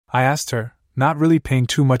 I asked her, not really paying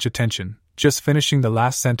too much attention, just finishing the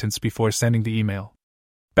last sentence before sending the email.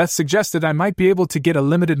 Beth suggested I might be able to get a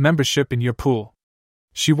limited membership in your pool.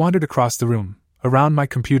 She wandered across the room, around my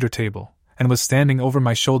computer table, and was standing over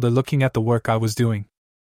my shoulder looking at the work I was doing.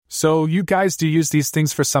 So you guys do use these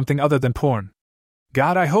things for something other than porn?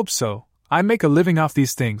 God, I hope so. I make a living off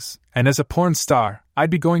these things, and as a porn star, I'd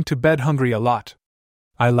be going to bed hungry a lot.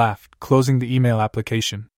 I laughed, closing the email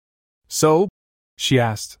application. So? She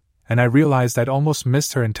asked, and I realized I'd almost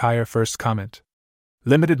missed her entire first comment.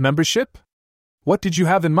 Limited membership? What did you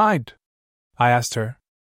have in mind? I asked her.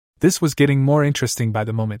 This was getting more interesting by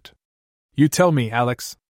the moment. You tell me,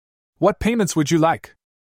 Alex. What payments would you like?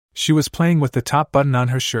 She was playing with the top button on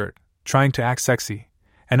her shirt, trying to act sexy,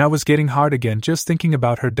 and I was getting hard again just thinking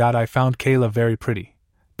about her. I found Kayla very pretty,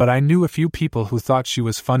 but I knew a few people who thought she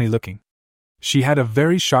was funny looking. She had a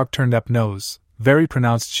very sharp turned-up nose, very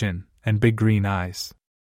pronounced chin, and big green eyes.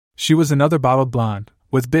 She was another bottled blonde,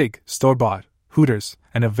 with big, store-bought, hooters,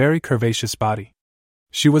 and a very curvaceous body.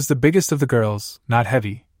 She was the biggest of the girls, not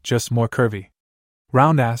heavy, just more curvy.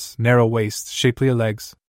 Round ass, narrow waist, shapely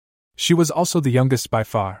legs. She was also the youngest by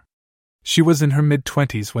far. She was in her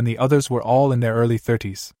mid-20s when the others were all in their early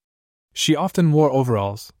 30s. She often wore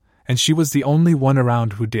overalls, and she was the only one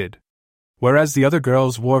around who did. Whereas the other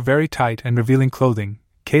girls wore very tight and revealing clothing,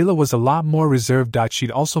 Kayla was a lot more reserved. She'd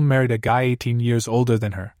also married a guy 18 years older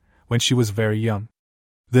than her, when she was very young.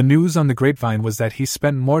 The news on the grapevine was that he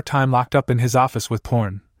spent more time locked up in his office with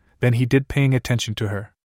porn than he did paying attention to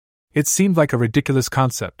her. It seemed like a ridiculous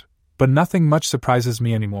concept, but nothing much surprises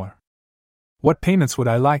me anymore. What payments would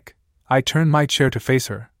I like? I turned my chair to face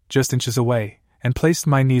her, just inches away, and placed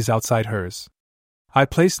my knees outside hers. I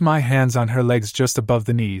placed my hands on her legs just above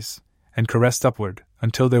the knees, and caressed upward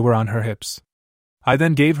until they were on her hips. I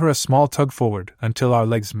then gave her a small tug forward until our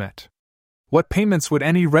legs met. What payments would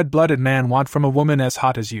any red-blooded man want from a woman as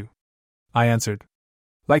hot as you? I answered.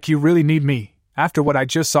 Like you really need me, after what I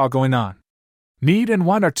just saw going on. Need and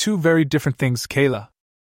want are two very different things, Kayla.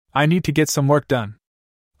 I need to get some work done.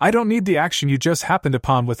 I don't need the action you just happened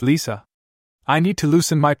upon with Lisa. I need to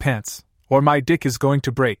loosen my pants, or my dick is going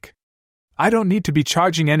to break. I don't need to be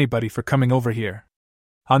charging anybody for coming over here.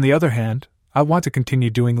 On the other hand, I want to continue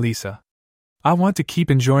doing Lisa. I want to keep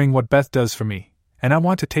enjoying what Beth does for me, and I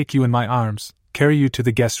want to take you in my arms, carry you to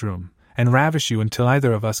the guest room, and ravish you until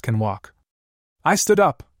either of us can walk. I stood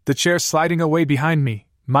up, the chair sliding away behind me,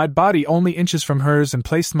 my body only inches from hers, and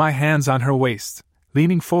placed my hands on her waist,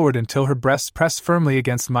 leaning forward until her breasts pressed firmly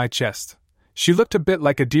against my chest. She looked a bit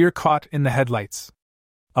like a deer caught in the headlights.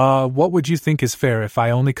 What would you think is fair if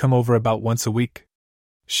I only come over about once a week?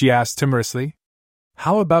 She asked timorously.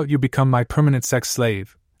 How about you become my permanent sex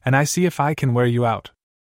slave, and I see if I can wear you out?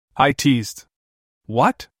 I teased.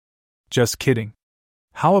 What? Just kidding.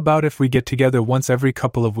 How about if we get together once every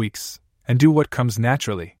couple of weeks, and do what comes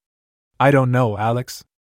naturally? I don't know, Alex.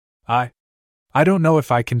 I don't know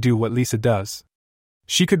if I can do what Lisa does.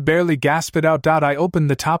 She could barely gasp it out. I opened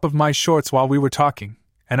the top of my shorts while we were talking,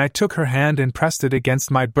 and I took her hand and pressed it against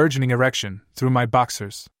my burgeoning erection, through my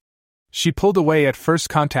boxers. She pulled away at first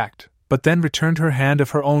contact, but then returned her hand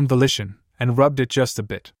of her own volition, and rubbed it just a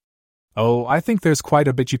bit. Oh, I think there's quite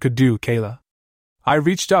a bit you could do, Kayla. I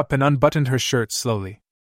reached up and unbuttoned her shirt slowly.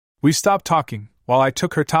 We stopped talking, while I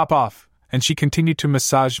took her top off, and she continued to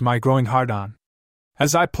massage my growing hard-on.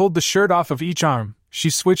 As I pulled the shirt off of each arm, she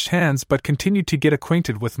switched hands but continued to get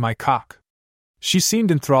acquainted with my cock. She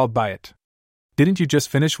seemed enthralled by it. Didn't you just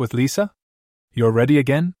finish with Lisa? You're ready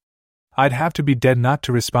again? I'd have to be dead not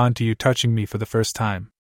to respond to you touching me for the first time.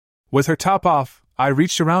 With her top off, I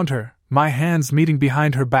reached around her, my hands meeting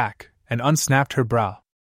behind her back, and unsnapped her brow.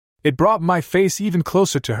 It brought my face even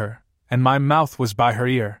closer to her, and my mouth was by her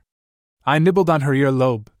ear. I nibbled on her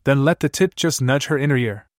earlobe, then let the tip just nudge her inner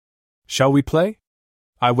ear. Shall we play?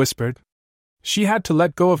 I whispered. She had to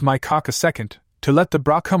let go of my cock a second, to let the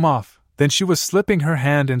bra come off, then she was slipping her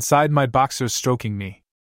hand inside my boxers, stroking me.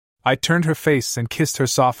 I turned her face and kissed her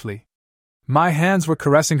softly. My hands were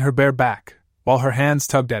caressing her bare back, while her hands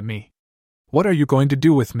tugged at me. What are you going to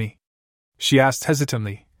do with me? She asked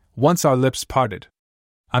hesitantly, once our lips parted.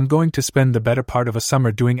 I'm going to spend the better part of a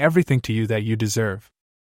summer doing everything to you that you deserve.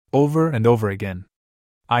 Over and over again.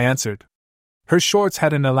 I answered. Her shorts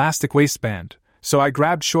had an elastic waistband, so I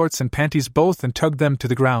grabbed shorts and panties both and tugged them to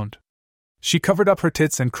the ground. She covered up her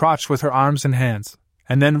tits and crotch with her arms and hands,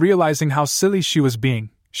 and then realizing how silly she was being,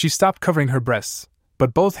 she stopped covering her breasts,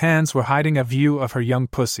 but both hands were hiding a view of her young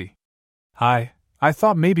pussy. I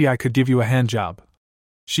thought maybe I could give you a handjob,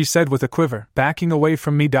 she said with a quiver, backing away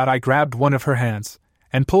from me. I grabbed one of her hands,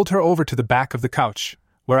 and pulled her over to the back of the couch,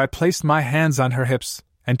 where I placed my hands on her hips,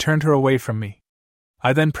 and turned her away from me.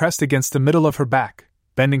 I then pressed against the middle of her back,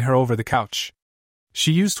 bending her over the couch.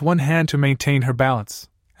 She used one hand to maintain her balance,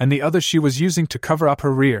 and the other she was using to cover up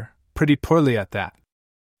her rear, pretty poorly at that.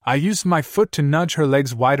 I used my foot to nudge her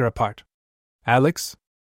legs wider apart. Alex?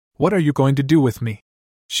 What are you going to do with me?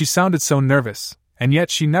 She sounded so nervous, and yet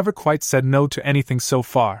she never quite said no to anything so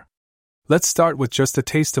far. Let's start with just a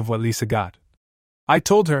taste of what Lisa got. I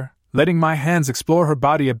told her, letting my hands explore her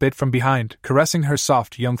body a bit from behind, caressing her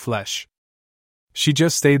soft young flesh. She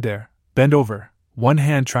just stayed there, bent over, one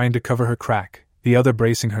hand trying to cover her crack, the other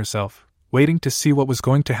bracing herself, waiting to see what was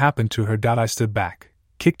going to happen to her. I stood back,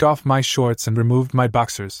 kicked off my shorts and removed my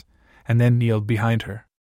boxers, and then kneeled behind her.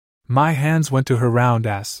 My hands went to her round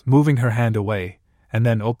ass, moving her hand away, and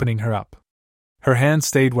then opening her up. Her hand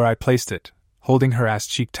stayed where I placed it, holding her ass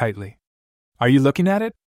cheek tightly. Are you looking at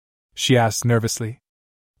it? She asked nervously.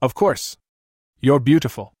 Of course. You're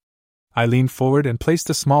beautiful. I leaned forward and placed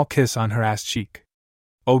a small kiss on her ass cheek.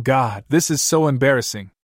 Oh God, this is so embarrassing.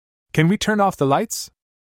 Can we turn off the lights?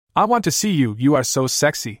 I want to see you, you are so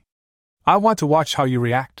sexy. I want to watch how you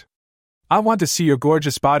react. I want to see your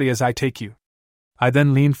gorgeous body as I take you. I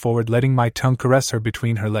then leaned forward, letting my tongue caress her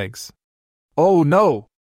between her legs. Oh no!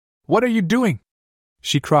 What are you doing?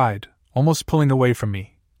 She cried, almost pulling away from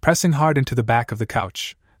me, pressing hard into the back of the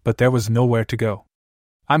couch, but there was nowhere to go.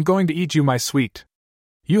 I'm going to eat you, my sweet.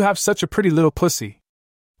 You have such a pretty little pussy.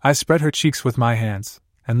 I spread her cheeks with my hands,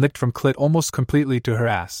 and licked from clit almost completely to her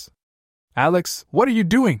ass. Alex, what are you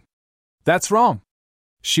doing? That's wrong.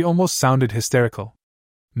 She almost sounded hysterical.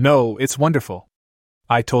 No, it's wonderful,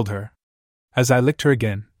 I told her. As I licked her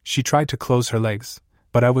again, she tried to close her legs,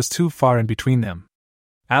 but I was too far in between them.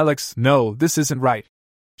 Alex, no, this isn't right,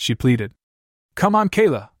 she pleaded. Come on,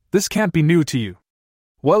 Kayla, this can't be new to you.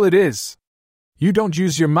 Well, it is. You don't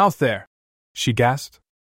use your mouth there, she gasped.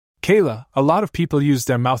 Kayla, a lot of people use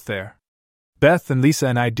their mouth there. Beth and Lisa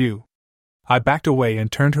and I do. I backed away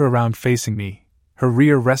and turned her around facing me, her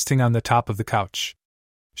rear resting on the top of the couch.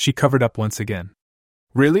 She covered up once again.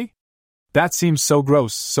 Really? That seems so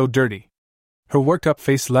gross, so dirty. Her worked-up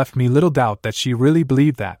face left me little doubt that she really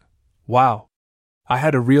believed that. Wow. I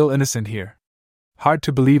had a real innocent here. Hard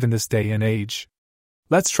to believe in this day and age.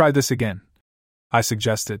 Let's try this again, I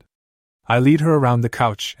suggested. I lead her around the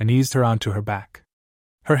couch and eased her onto her back.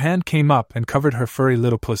 Her hand came up and covered her furry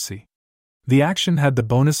little pussy. The action had the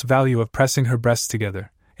bonus value of pressing her breasts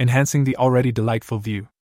together, enhancing the already delightful view.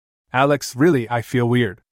 Alex, really, I feel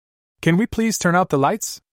weird. Can we please turn out the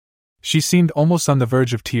lights? She seemed almost on the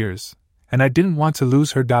verge of tears, and I didn't want to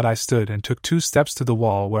lose her. I stood and took 2 steps to the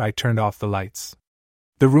wall where I turned off the lights.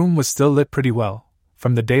 The room was still lit pretty well,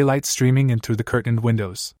 from the daylight streaming in through the curtained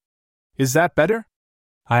windows. Is that better?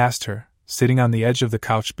 I asked her, sitting on the edge of the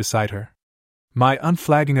couch beside her. My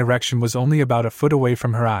unflagging erection was only about a foot away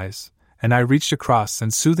from her eyes, and I reached across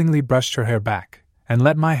and soothingly brushed her hair back, and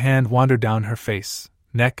let my hand wander down her face,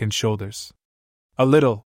 neck and shoulders. A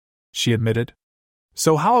little, she admitted.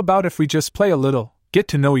 So how about if we just play a little, get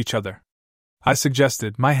to know each other? I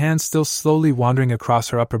suggested, my hand still slowly wandering across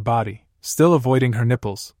her upper body, still avoiding her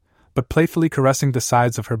nipples, but playfully caressing the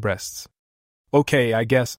sides of her breasts. Okay, I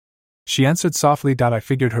guess, she answered softly. I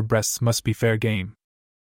figured her breasts must be fair game.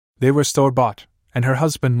 They were store-bought, and her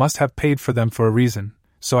husband must have paid for them for a reason,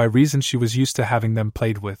 so I reasoned she was used to having them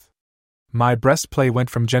played with. My breast play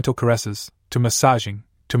went from gentle caresses, to massaging,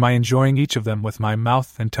 to my enjoying each of them with my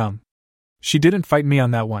mouth and tongue. She didn't fight me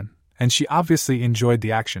on that one, and she obviously enjoyed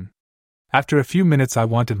the action. After a few minutes I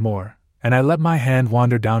wanted more, and I let my hand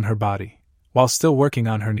wander down her body, while still working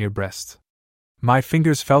on her near breast. My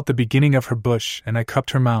fingers felt the beginning of her bush and I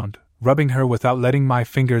cupped her mound, rubbing her without letting my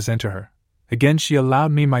fingers enter her. Again she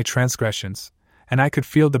allowed me my transgressions, and I could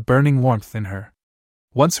feel the burning warmth in her.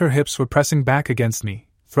 Once her hips were pressing back against me,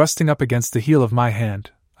 thrusting up against the heel of my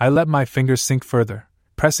hand, I let my fingers sink further,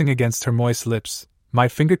 pressing against her moist lips, my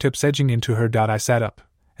fingertips edging into her. I sat up,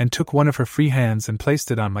 and took one of her free hands and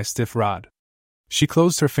placed it on my stiff rod. She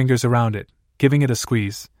closed her fingers around it, giving it a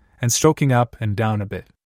squeeze, and stroking up and down a bit.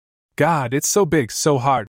 God, it's so big, so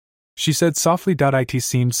hard, she said softly. It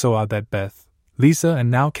seemed so odd that Beth, Lisa and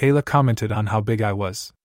now Kayla commented on how big I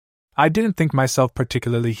was. I didn't think myself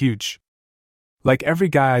particularly huge. Like every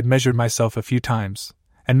guy I'd measured myself a few times,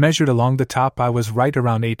 and measured along the top I was right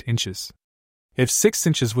around 8 inches. If 6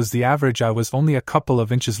 inches was the average I was only a couple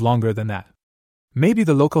of inches longer than that. Maybe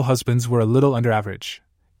the local husbands were a little under average.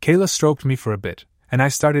 Kayla stroked me for a bit, and I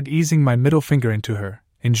started easing my middle finger into her,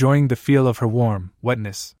 enjoying the feel of her warm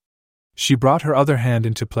wetness. She brought her other hand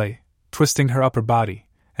into play, twisting her upper body,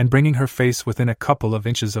 and bringing her face within a couple of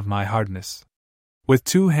inches of my hardness. With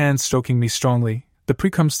 2 hands stroking me strongly, the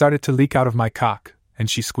precum started to leak out of my cock, and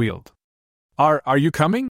she squealed. Are you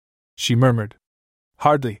coming? She murmured.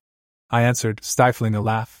 Hardly, I answered, stifling a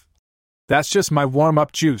laugh. That's just my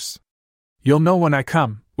warm-up juice. You'll know when I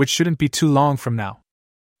come, which shouldn't be too long from now.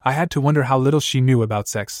 I had to wonder how little she knew about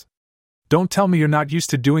sex. Don't tell me you're not used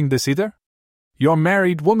to doing this either? You're a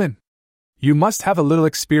married woman. You must have a little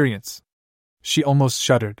experience. She almost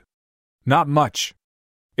shuddered. Not much.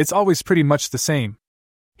 It's always pretty much the same.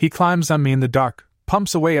 He climbs on me in the dark,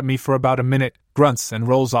 pumps away at me for about a minute, grunts and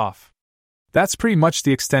rolls off. That's pretty much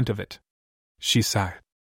the extent of it. She sighed.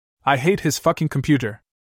 I hate his fucking computer.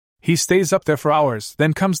 He stays up there for hours,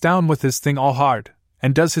 then comes down with his thing all hard,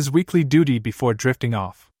 and does his weekly duty before drifting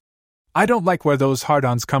off. I don't like where those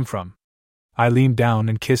hard-ons come from. I leaned down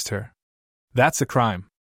and kissed her. That's a crime.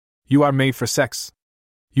 You are made for sex.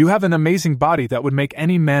 You have an amazing body that would make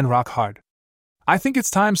any man rock hard. I think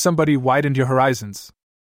it's time somebody widened your horizons.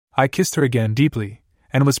 I kissed her again deeply,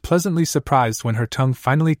 and was pleasantly surprised when her tongue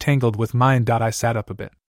finally tangled with mine. I sat up a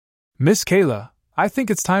bit. Miss Kayla, I think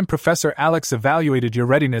it's time Professor Alex evaluated your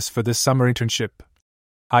readiness for this summer internship.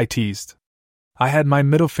 I teased. I had my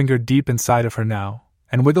middle finger deep inside of her now,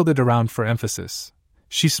 and wiggled it around for emphasis.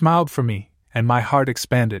 She smiled for me, and my heart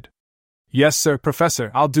expanded. Yes, sir,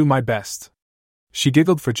 Professor, I'll do my best. She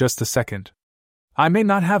giggled for just a second. I may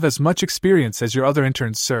not have as much experience as your other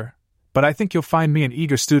interns, sir, but I think you'll find me an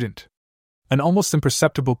eager student. An almost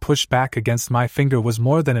imperceptible push back against my finger was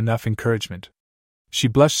more than enough encouragement. She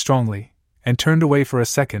blushed strongly, and turned away for a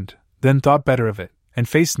second, then thought better of it, and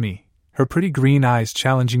faced me, her pretty green eyes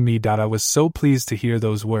challenging me. I was so pleased to hear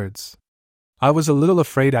those words. I was a little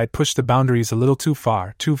afraid I'd pushed the boundaries a little too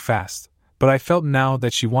far, too fast, but I felt now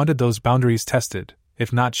that she wanted those boundaries tested,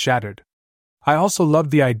 if not shattered. I also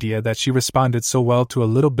loved the idea that she responded so well to a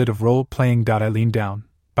little bit of role-playing. I leaned down,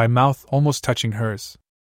 my mouth almost touching hers.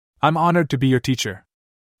 I'm honored to be your teacher.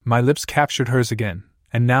 My lips captured hers again,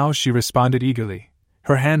 and now she responded eagerly,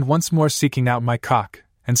 her hand once more seeking out my cock,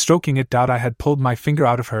 and stroking it. I had pulled my finger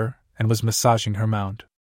out of her, and was massaging her mound.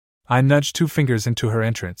 I nudged 2 fingers into her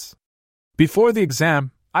entrance. Before the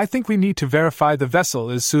exam, I think we need to verify the vessel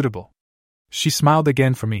is suitable. She smiled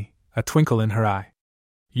again for me, a twinkle in her eye.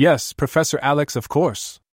 Yes, Professor Alex, of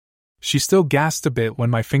course. She still gasped a bit when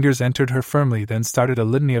my fingers entered her firmly, then started a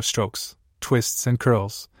litany of strokes, twists and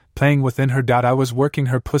curls, playing within her. I was working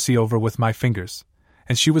her pussy over with my fingers,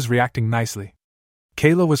 and she was reacting nicely.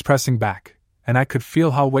 Kayla was pressing back, and I could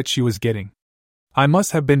feel how wet she was getting. I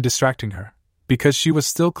must have been distracting her, because she was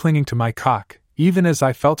still clinging to my cock, even as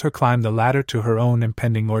I felt her climb the ladder to her own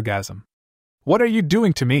impending orgasm. What are you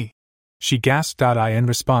doing to me? She gasped. In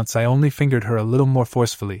response, I only fingered her a little more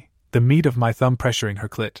forcefully, the meat of my thumb pressuring her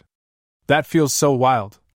clit. That feels so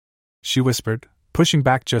wild, she whispered, pushing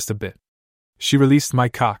back just a bit. She released my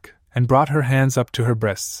cock, and brought her hands up to her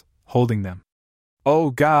breasts, holding them.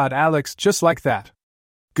 Oh God, Alex, just like that.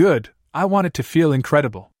 Good, I want it to feel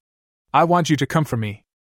incredible. I want you to come for me.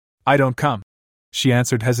 I don't come, she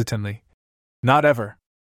answered hesitantly. Not ever.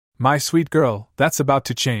 My sweet girl, that's about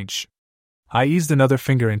to change. I eased another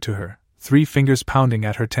finger into her, 3 fingers pounding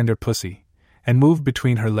at her tender pussy, and moved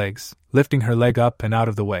between her legs, lifting her leg up and out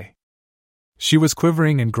of the way. She was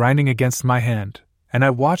quivering and grinding against my hand, and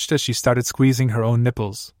I watched as she started squeezing her own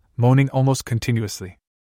nipples, moaning almost continuously.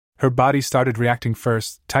 Her body started reacting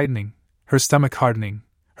first, tightening, her stomach hardening,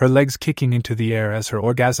 her legs kicking into the air as her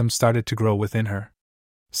orgasm started to grow within her.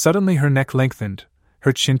 Suddenly her neck lengthened,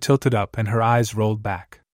 her chin tilted up and her eyes rolled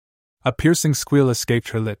back. A piercing squeal escaped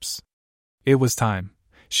her lips. It was time.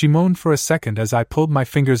 She moaned for a second as I pulled my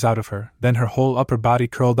fingers out of her, then her whole upper body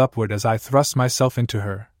curled upward as I thrust myself into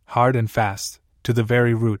her, hard and fast, to the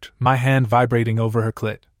very root, my hand vibrating over her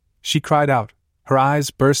clit. She cried out, her eyes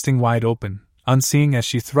bursting wide open, unseeing as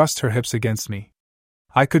she thrust her hips against me.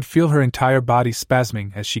 I could feel her entire body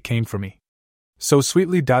spasming as she came for me. So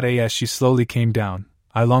sweetly. As she slowly came down,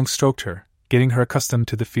 I long stroked her, getting her accustomed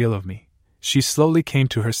to the feel of me. She slowly came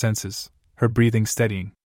to her senses, her breathing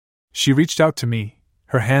steadying. She reached out to me,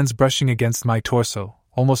 her hands brushing against my torso,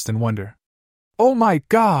 almost in wonder. Oh my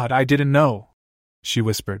God, I didn't know, she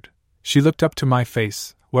whispered. She looked up to my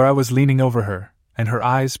face, where I was leaning over her, and her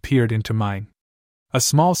eyes peered into mine. A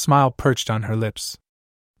small smile perched on her lips.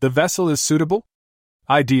 The vessel is suitable?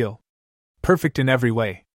 Ideal. Perfect in every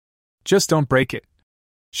way. Just don't break it,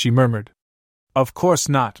 she murmured. Of course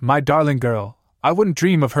not, my darling girl, I wouldn't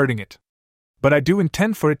dream of hurting it. But I do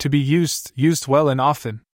intend for it to be used well and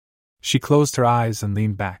often. She closed her eyes and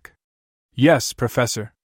leaned back. Yes,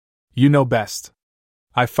 Professor. You know best.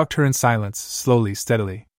 I fucked her in silence, slowly,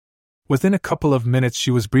 steadily. Within a couple of minutes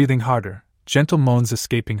she was breathing harder, gentle moans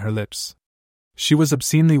escaping her lips. She was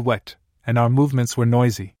obscenely wet, and our movements were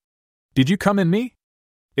noisy. Did you come in me?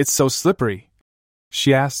 It's so slippery,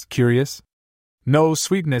 she asked, curious. No,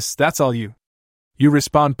 sweetness, that's all you. You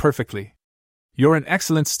respond perfectly. You're an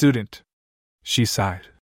excellent student. She sighed.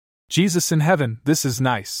 Jesus in heaven, this is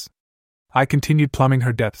nice. I continued plumbing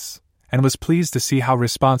her depths, and was pleased to see how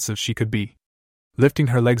responsive she could be. Lifting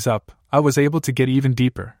her legs up, I was able to get even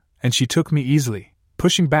deeper, and she took me easily,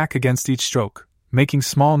 pushing back against each stroke, making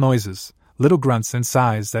small noises, little grunts and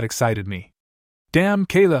sighs that excited me. Damn,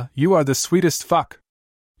 Kayla, you are the sweetest fuck.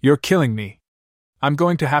 You're killing me. I'm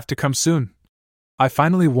going to have to come soon, I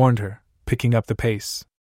finally warned her, picking up the pace.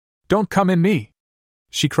 Don't come in me,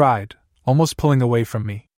 she cried, almost pulling away from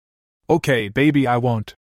me. Okay, baby, I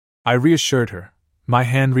won't, I reassured her, my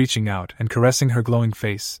hand reaching out and caressing her glowing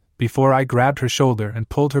face, before I grabbed her shoulder and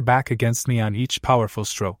pulled her back against me on each powerful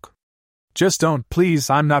stroke. Just don't, please,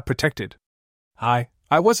 I'm not protected. I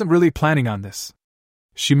wasn't really planning on this,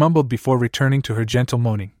 she mumbled before returning to her gentle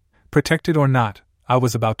moaning. Protected or not, I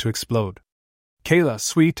was about to explode. Kayla,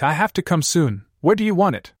 sweet, I have to come soon. Where do you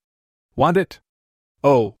want it? Want it?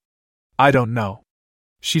 Oh, I don't know.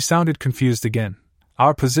 She sounded confused again.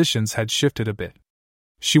 Our positions had shifted a bit.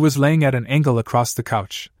 She was laying at an angle across the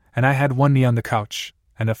couch, and I had one knee on the couch,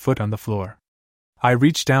 and a foot on the floor. I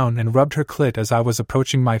reached down and rubbed her clit as I was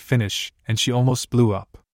approaching my finish, and she almost blew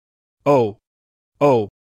up. Oh! Oh!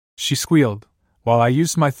 She squealed, while I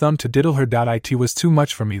used my thumb to diddle her. It was too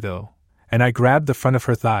much for me though, and I grabbed the front of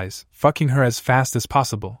her thighs, fucking her as fast as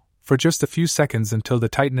possible, for just a few seconds until the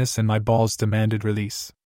tightness in my balls demanded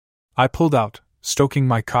release. I pulled out, stroking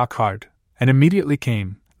my cock hard, and immediately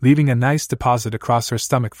came, leaving a nice deposit across her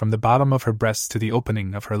stomach from the bottom of her breasts to the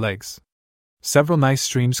opening of her legs. Several nice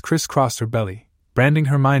streams crisscrossed her belly, branding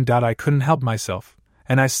her mind. I couldn't help myself,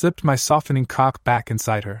 and I slipped my softening cock back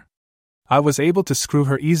inside her. I was able to screw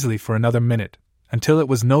her easily for another minute, until it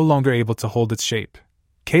was no longer able to hold its shape.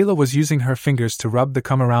 Kayla was using her fingers to rub the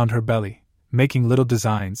cum around her belly, making little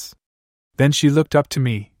designs. Then she looked up to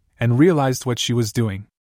me, and realized what she was doing.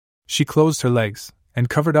 She closed her legs, and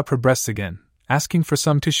covered up her breasts again, asking for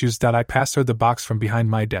some tissues. I passed her the box from behind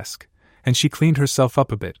my desk, and she cleaned herself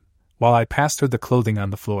up a bit, while I passed her the clothing on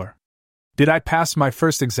the floor. Did I pass my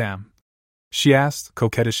first exam? She asked,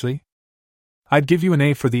 coquettishly. I'd give you an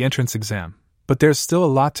A for the entrance exam, but there's still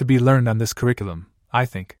a lot to be learned on this curriculum, I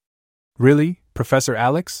think. Really, Professor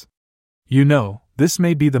Alex? You know, this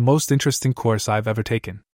may be the most interesting course I've ever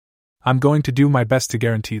taken. I'm going to do my best to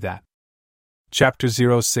guarantee that. Chapter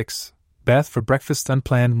 06, Beth for Breakfast.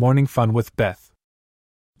 Unplanned morning fun with Beth.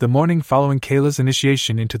 The morning following Kayla's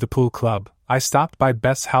initiation into the pool club, I stopped by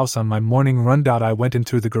Beth's house on my morning run. I went in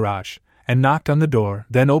through the garage, and knocked on the door,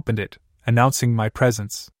 then opened it, announcing my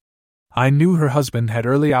presence. I knew her husband had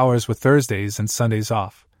early hours with Thursdays and Sundays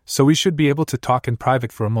off, so we should be able to talk in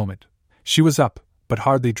private for a moment. She was up, but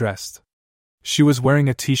hardly dressed. She was wearing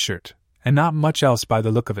a t-shirt, and not much else by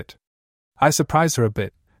the look of it. I surprised her a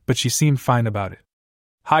bit, but she seemed fine about it.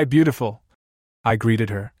 Hi, beautiful, I greeted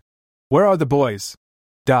her. Where are the boys?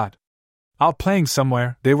 Out playing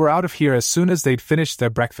somewhere. They were out of here as soon as they'd finished their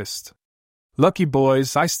breakfast. Lucky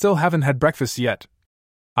boys, I still haven't had breakfast yet,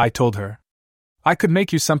 I told her. I could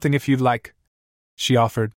make you something if you'd like, she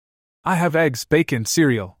offered. I have eggs, bacon,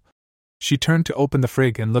 cereal. She turned to open the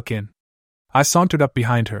fridge and look in. I sauntered up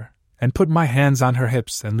behind her, and put my hands on her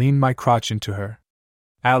hips and leaned my crotch into her.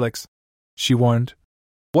 Alex, she warned.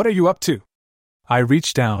 What are you up to? I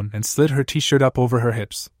reached down and slid her t-shirt up over her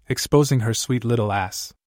hips, exposing her sweet little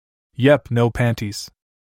ass. Yep, no panties.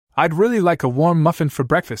 I'd really like a warm muffin for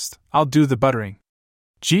breakfast. I'll do the buttering.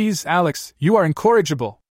 Geez, Alex, you are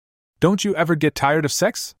incorrigible. Don't you ever get tired of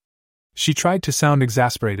sex? She tried to sound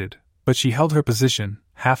exasperated, but she held her position,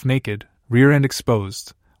 half naked, rear end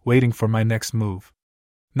exposed, waiting for my next move.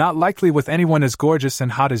 Not likely with anyone as gorgeous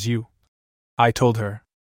and hot as you, I told her.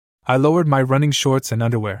 I lowered my running shorts and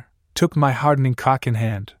underwear, took my hardening cock in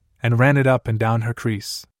hand, and ran it up and down her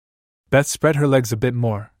crease. Beth spread her legs a bit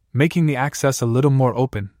more, making the access a little more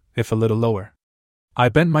open, if a little lower. I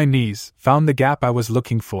bent my knees, found the gap I was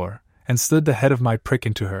looking for, and slid the head of my prick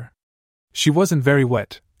into her. She wasn't very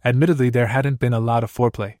wet, admittedly there hadn't been a lot of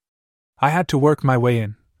foreplay. I had to work my way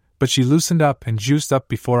in, but she loosened up and juiced up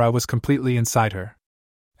before I was completely inside her.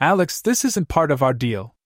 Alex, this isn't part of our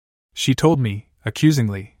deal, she told me,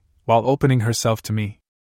 accusingly, while opening herself to me.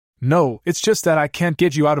 No, it's just that I can't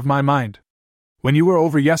get you out of my mind. When you were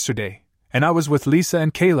over yesterday, and I was with Lisa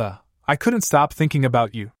and Kayla, I couldn't stop thinking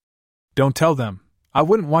about you. Don't tell them, I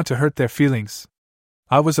wouldn't want to hurt their feelings.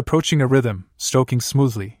 I was approaching a rhythm, stroking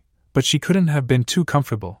smoothly, but she couldn't have been too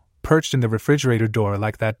comfortable, perched in the refrigerator door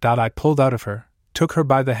like that. I pulled out of her, took her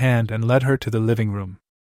by the hand and led her to the living room.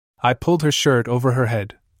 I pulled her shirt over her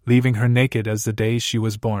head, leaving her naked as the day she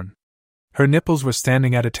was born. Her nipples were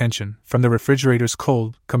standing at attention, from the refrigerator's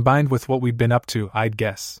cold, combined with what we'd been up to, I'd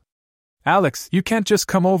guess. Alex, you can't just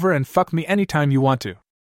come over and fuck me anytime you want to.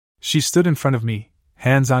 She stood in front of me,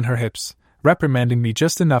 hands on her hips, reprimanding me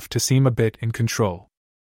just enough to seem a bit in control.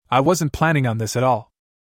 I wasn't planning on this at all.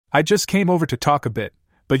 I just came over to talk a bit,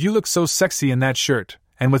 but you look so sexy in that shirt,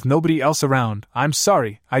 and with nobody else around, I'm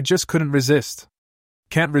sorry, I just couldn't resist.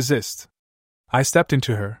 Can't resist. I stepped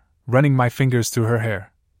into her, running my fingers through her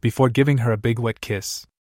hair, before giving her a big wet kiss.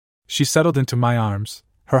 She settled into my arms,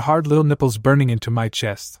 her hard little nipples burning into my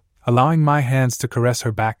chest, allowing my hands to caress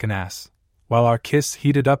her back and ass. While our kiss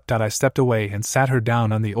heated up, I stepped away and sat her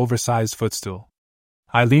down on the oversized footstool.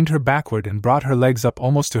 I leaned her backward and brought her legs up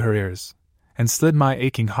almost to her ears, and slid my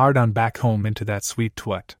aching hard-on back home into that sweet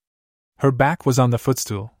twat. Her back was on the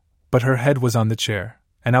footstool, but her head was on the chair,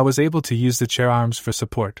 and I was able to use the chair arms for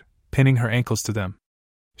support, pinning her ankles to them.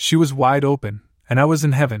 She was wide open, and I was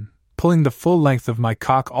in heaven, pulling the full length of my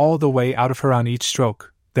cock all the way out of her on each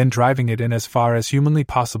stroke, then driving it in as far as humanly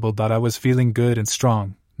possible. I was feeling good and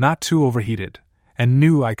strong, not too overheated, and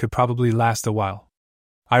knew I could probably last a while.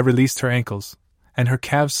 I released her ankles, and her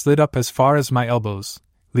calves slid up as far as my elbows,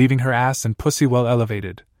 leaving her ass and pussy well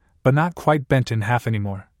elevated, but not quite bent in half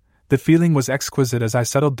anymore. The feeling was exquisite as I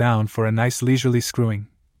settled down for a nice leisurely screwing,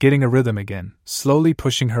 getting a rhythm again, slowly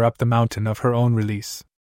pushing her up the mountain of her own release.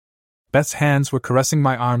 Beth's hands were caressing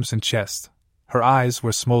my arms and chest. Her eyes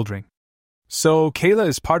were smoldering. "So, Kayla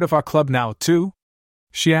is part of our club now, too?"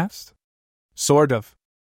 she asked. "Sort of,"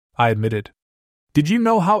 I admitted. "Did you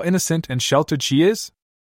know how innocent and sheltered she is?"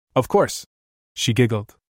 "Of course," she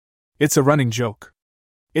giggled. "It's a running joke.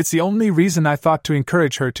 It's the only reason I thought to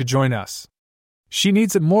encourage her to join us. She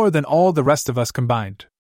needs it more than all the rest of us combined.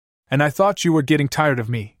 And I thought you were getting tired of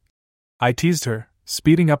me." I teased her,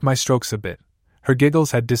 speeding up my strokes a bit. Her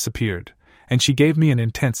giggles had disappeared, and she gave me an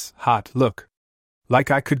intense, hot look. Like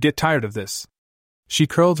I could get tired of this. She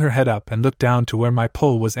curled her head up and looked down to where my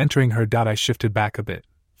pole was entering her. I shifted back a bit,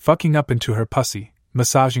 fucking up into her pussy,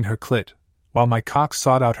 massaging her clit, while my cock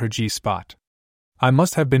sought out her G-spot. I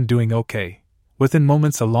must have been doing okay. Within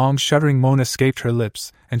moments a long shuddering moan escaped her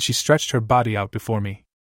lips, and she stretched her body out before me.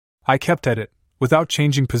 I kept at it, without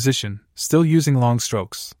changing position, still using long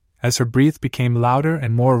strokes. As her breath became louder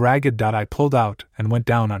and more ragged, I pulled out and went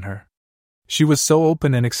down on her. She was so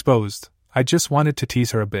open and exposed, I just wanted to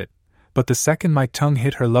tease her a bit, but the second my tongue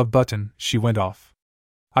hit her love button, she went off.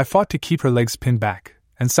 I fought to keep her legs pinned back,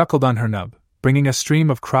 and suckled on her nub, bringing a stream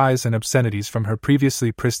of cries and obscenities from her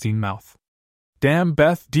previously pristine mouth. "Damn,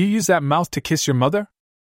 Beth, do you use that mouth to kiss your mother?"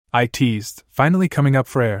 I teased, finally coming up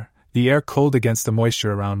for air, the air cold against the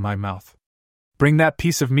moisture around my mouth. "Bring that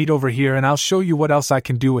piece of meat over here and I'll show you what else I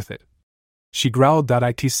can do with it." She growled.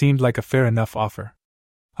 It seemed like a fair enough offer.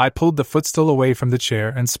 I pulled the footstool away from the chair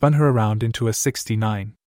and spun her around into a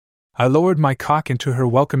 69. I lowered my cock into her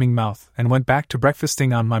welcoming mouth and went back to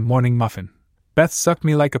breakfasting on my morning muffin. Beth sucked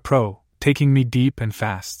me like a pro, taking me deep and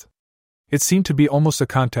fast. It seemed to be almost a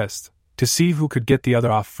contest, to see who could get the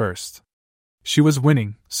other off first. She was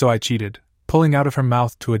winning, so I cheated, pulling out of her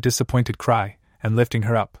mouth to a disappointed cry, and lifting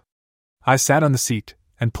her up. I sat on the seat,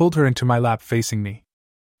 and pulled her into my lap facing me.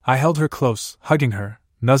 I held her close, hugging her,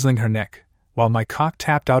 nuzzling her neck, while my cock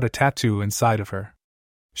tapped out a tattoo inside of her.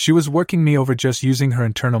 She was working me over just using her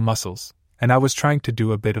internal muscles, and I was trying to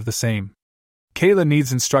do a bit of the same. "Kayla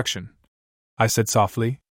needs instruction," I said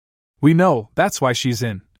softly. "We know, that's why she's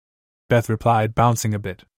in," Beth replied, bouncing a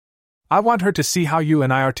bit. "I want her to see how you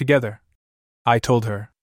and I are together," I told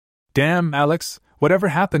her. "Damn, Alex, whatever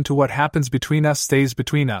happened to what happens between us stays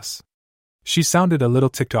between us." She sounded a little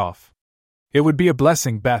ticked off. "It would be a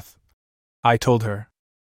blessing, Beth," I told her.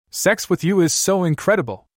 "Sex with you is so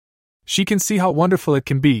incredible. She can see how wonderful it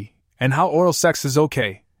can be, and how oral sex is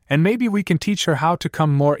okay, and maybe we can teach her how to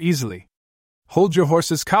come more easily." "Hold your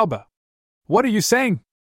horses, Kalba. What are you saying?"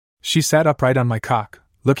 She sat upright on my cock,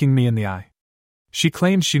 looking me in the eye. She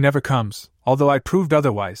claims she never comes, although I proved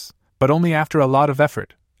otherwise, but only after a lot of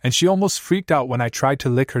effort, and she almost freaked out when I tried to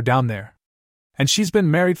lick her down there. "And she's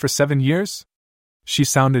been married for 7 years? She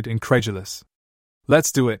sounded incredulous.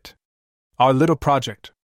 "Let's do it. Our little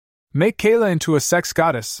project. Make Kayla into a sex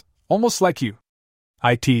goddess, almost like you,"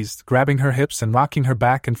 I teased, grabbing her hips and rocking her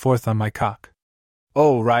back and forth on my cock.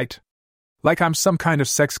 "Oh, right. Like I'm some kind of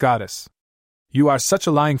sex goddess. You are such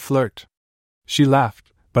a lying flirt." She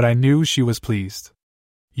laughed, but I knew she was pleased.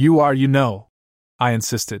 "You are, you know," I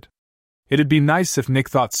insisted. "It'd be nice if Nick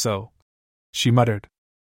thought so," she muttered.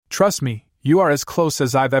 "Trust me, you are as close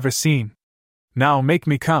as I've ever seen. Now make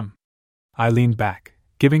me come." I leaned back,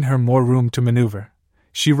 giving her more room to maneuver.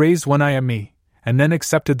 She raised one eye at me, and then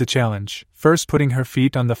accepted the challenge, first putting her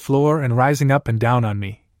feet on the floor and rising up and down on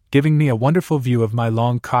me, giving me a wonderful view of my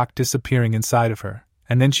long cock disappearing inside of her,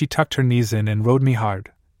 and then she tucked her knees in and rode me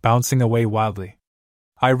hard, bouncing away wildly.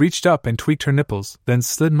 I reached up and tweaked her nipples, then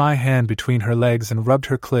slid my hand between her legs and rubbed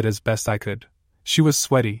her clit as best I could. She was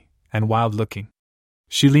sweaty and wild-looking.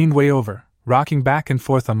 She leaned way over, rocking back and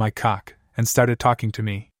forth on my cock, and started talking to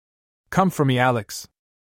me. "Come for me, Alex.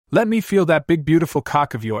 Let me feel that big beautiful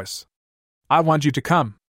cock of yours. I want you to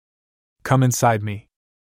come. Come inside me.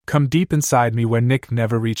 Come deep inside me where Nick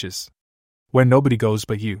never reaches. Where nobody goes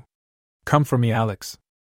but you. Come for me, Alex.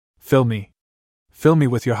 Fill me. Fill me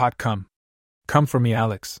with your hot cum. Come for me,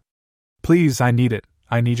 Alex. Please, I need it.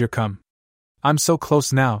 I need your cum. I'm so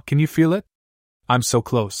close now, can you feel it? I'm so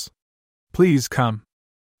close. Please come.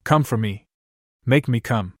 Come for me. Make me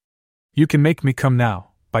come. You can make me come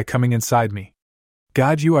now, by coming inside me.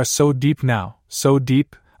 God, you are so deep now, so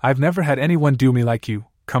deep, I've never had anyone do me like you.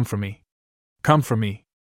 Come for me. Come for me.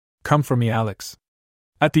 Come for me, Alex."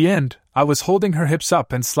 At the end, I was holding her hips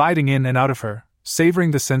up and sliding in and out of her,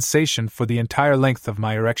 savoring the sensation for the entire length of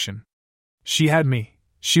my erection. She had me.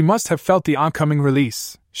 She must have felt the oncoming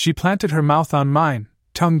release. She planted her mouth on mine,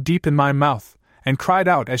 tongue deep in my mouth, and cried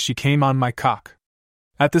out as she came on my cock.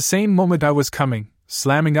 At the same moment I was coming,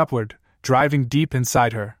 slamming upward, driving deep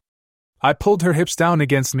inside her. I pulled her hips down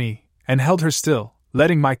against me, and held her still,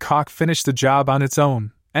 letting my cock finish the job on its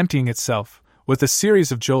own, emptying itself, with a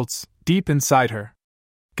series of jolts, deep inside her.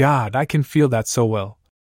 God, I can feel that so well,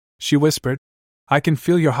 she whispered. I can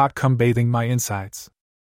feel your hot cum bathing my insides.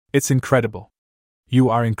 It's incredible. You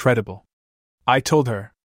are incredible, I told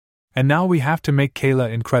her. And now we have to make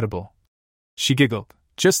Kayla incredible. She giggled.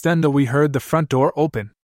 Just then we heard the front door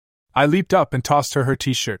open. I leaped up and tossed her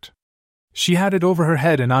t-shirt. She had it over her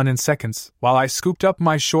head and on in seconds, while I scooped up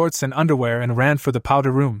my shorts and underwear and ran for the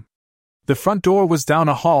powder room. The front door was down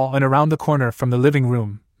a hall and around the corner from the living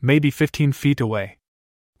room, maybe 15 feet away.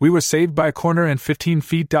 We were saved by a corner and 15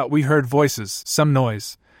 feet out we heard voices, some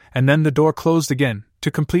noise, and then the door closed again. To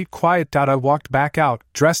complete quiet. I walked back out,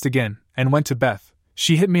 dressed again, and went to Beth.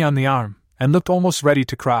 She hit me on the arm, and looked almost ready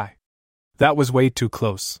to cry. That was way too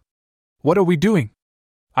close. What are we doing?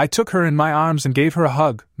 I took her in my arms and gave her a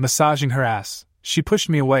hug, massaging her ass. She pushed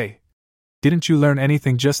me away. Didn't you learn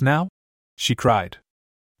anything just now? She cried.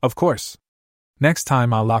 Of course. Next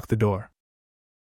time I'll lock the door.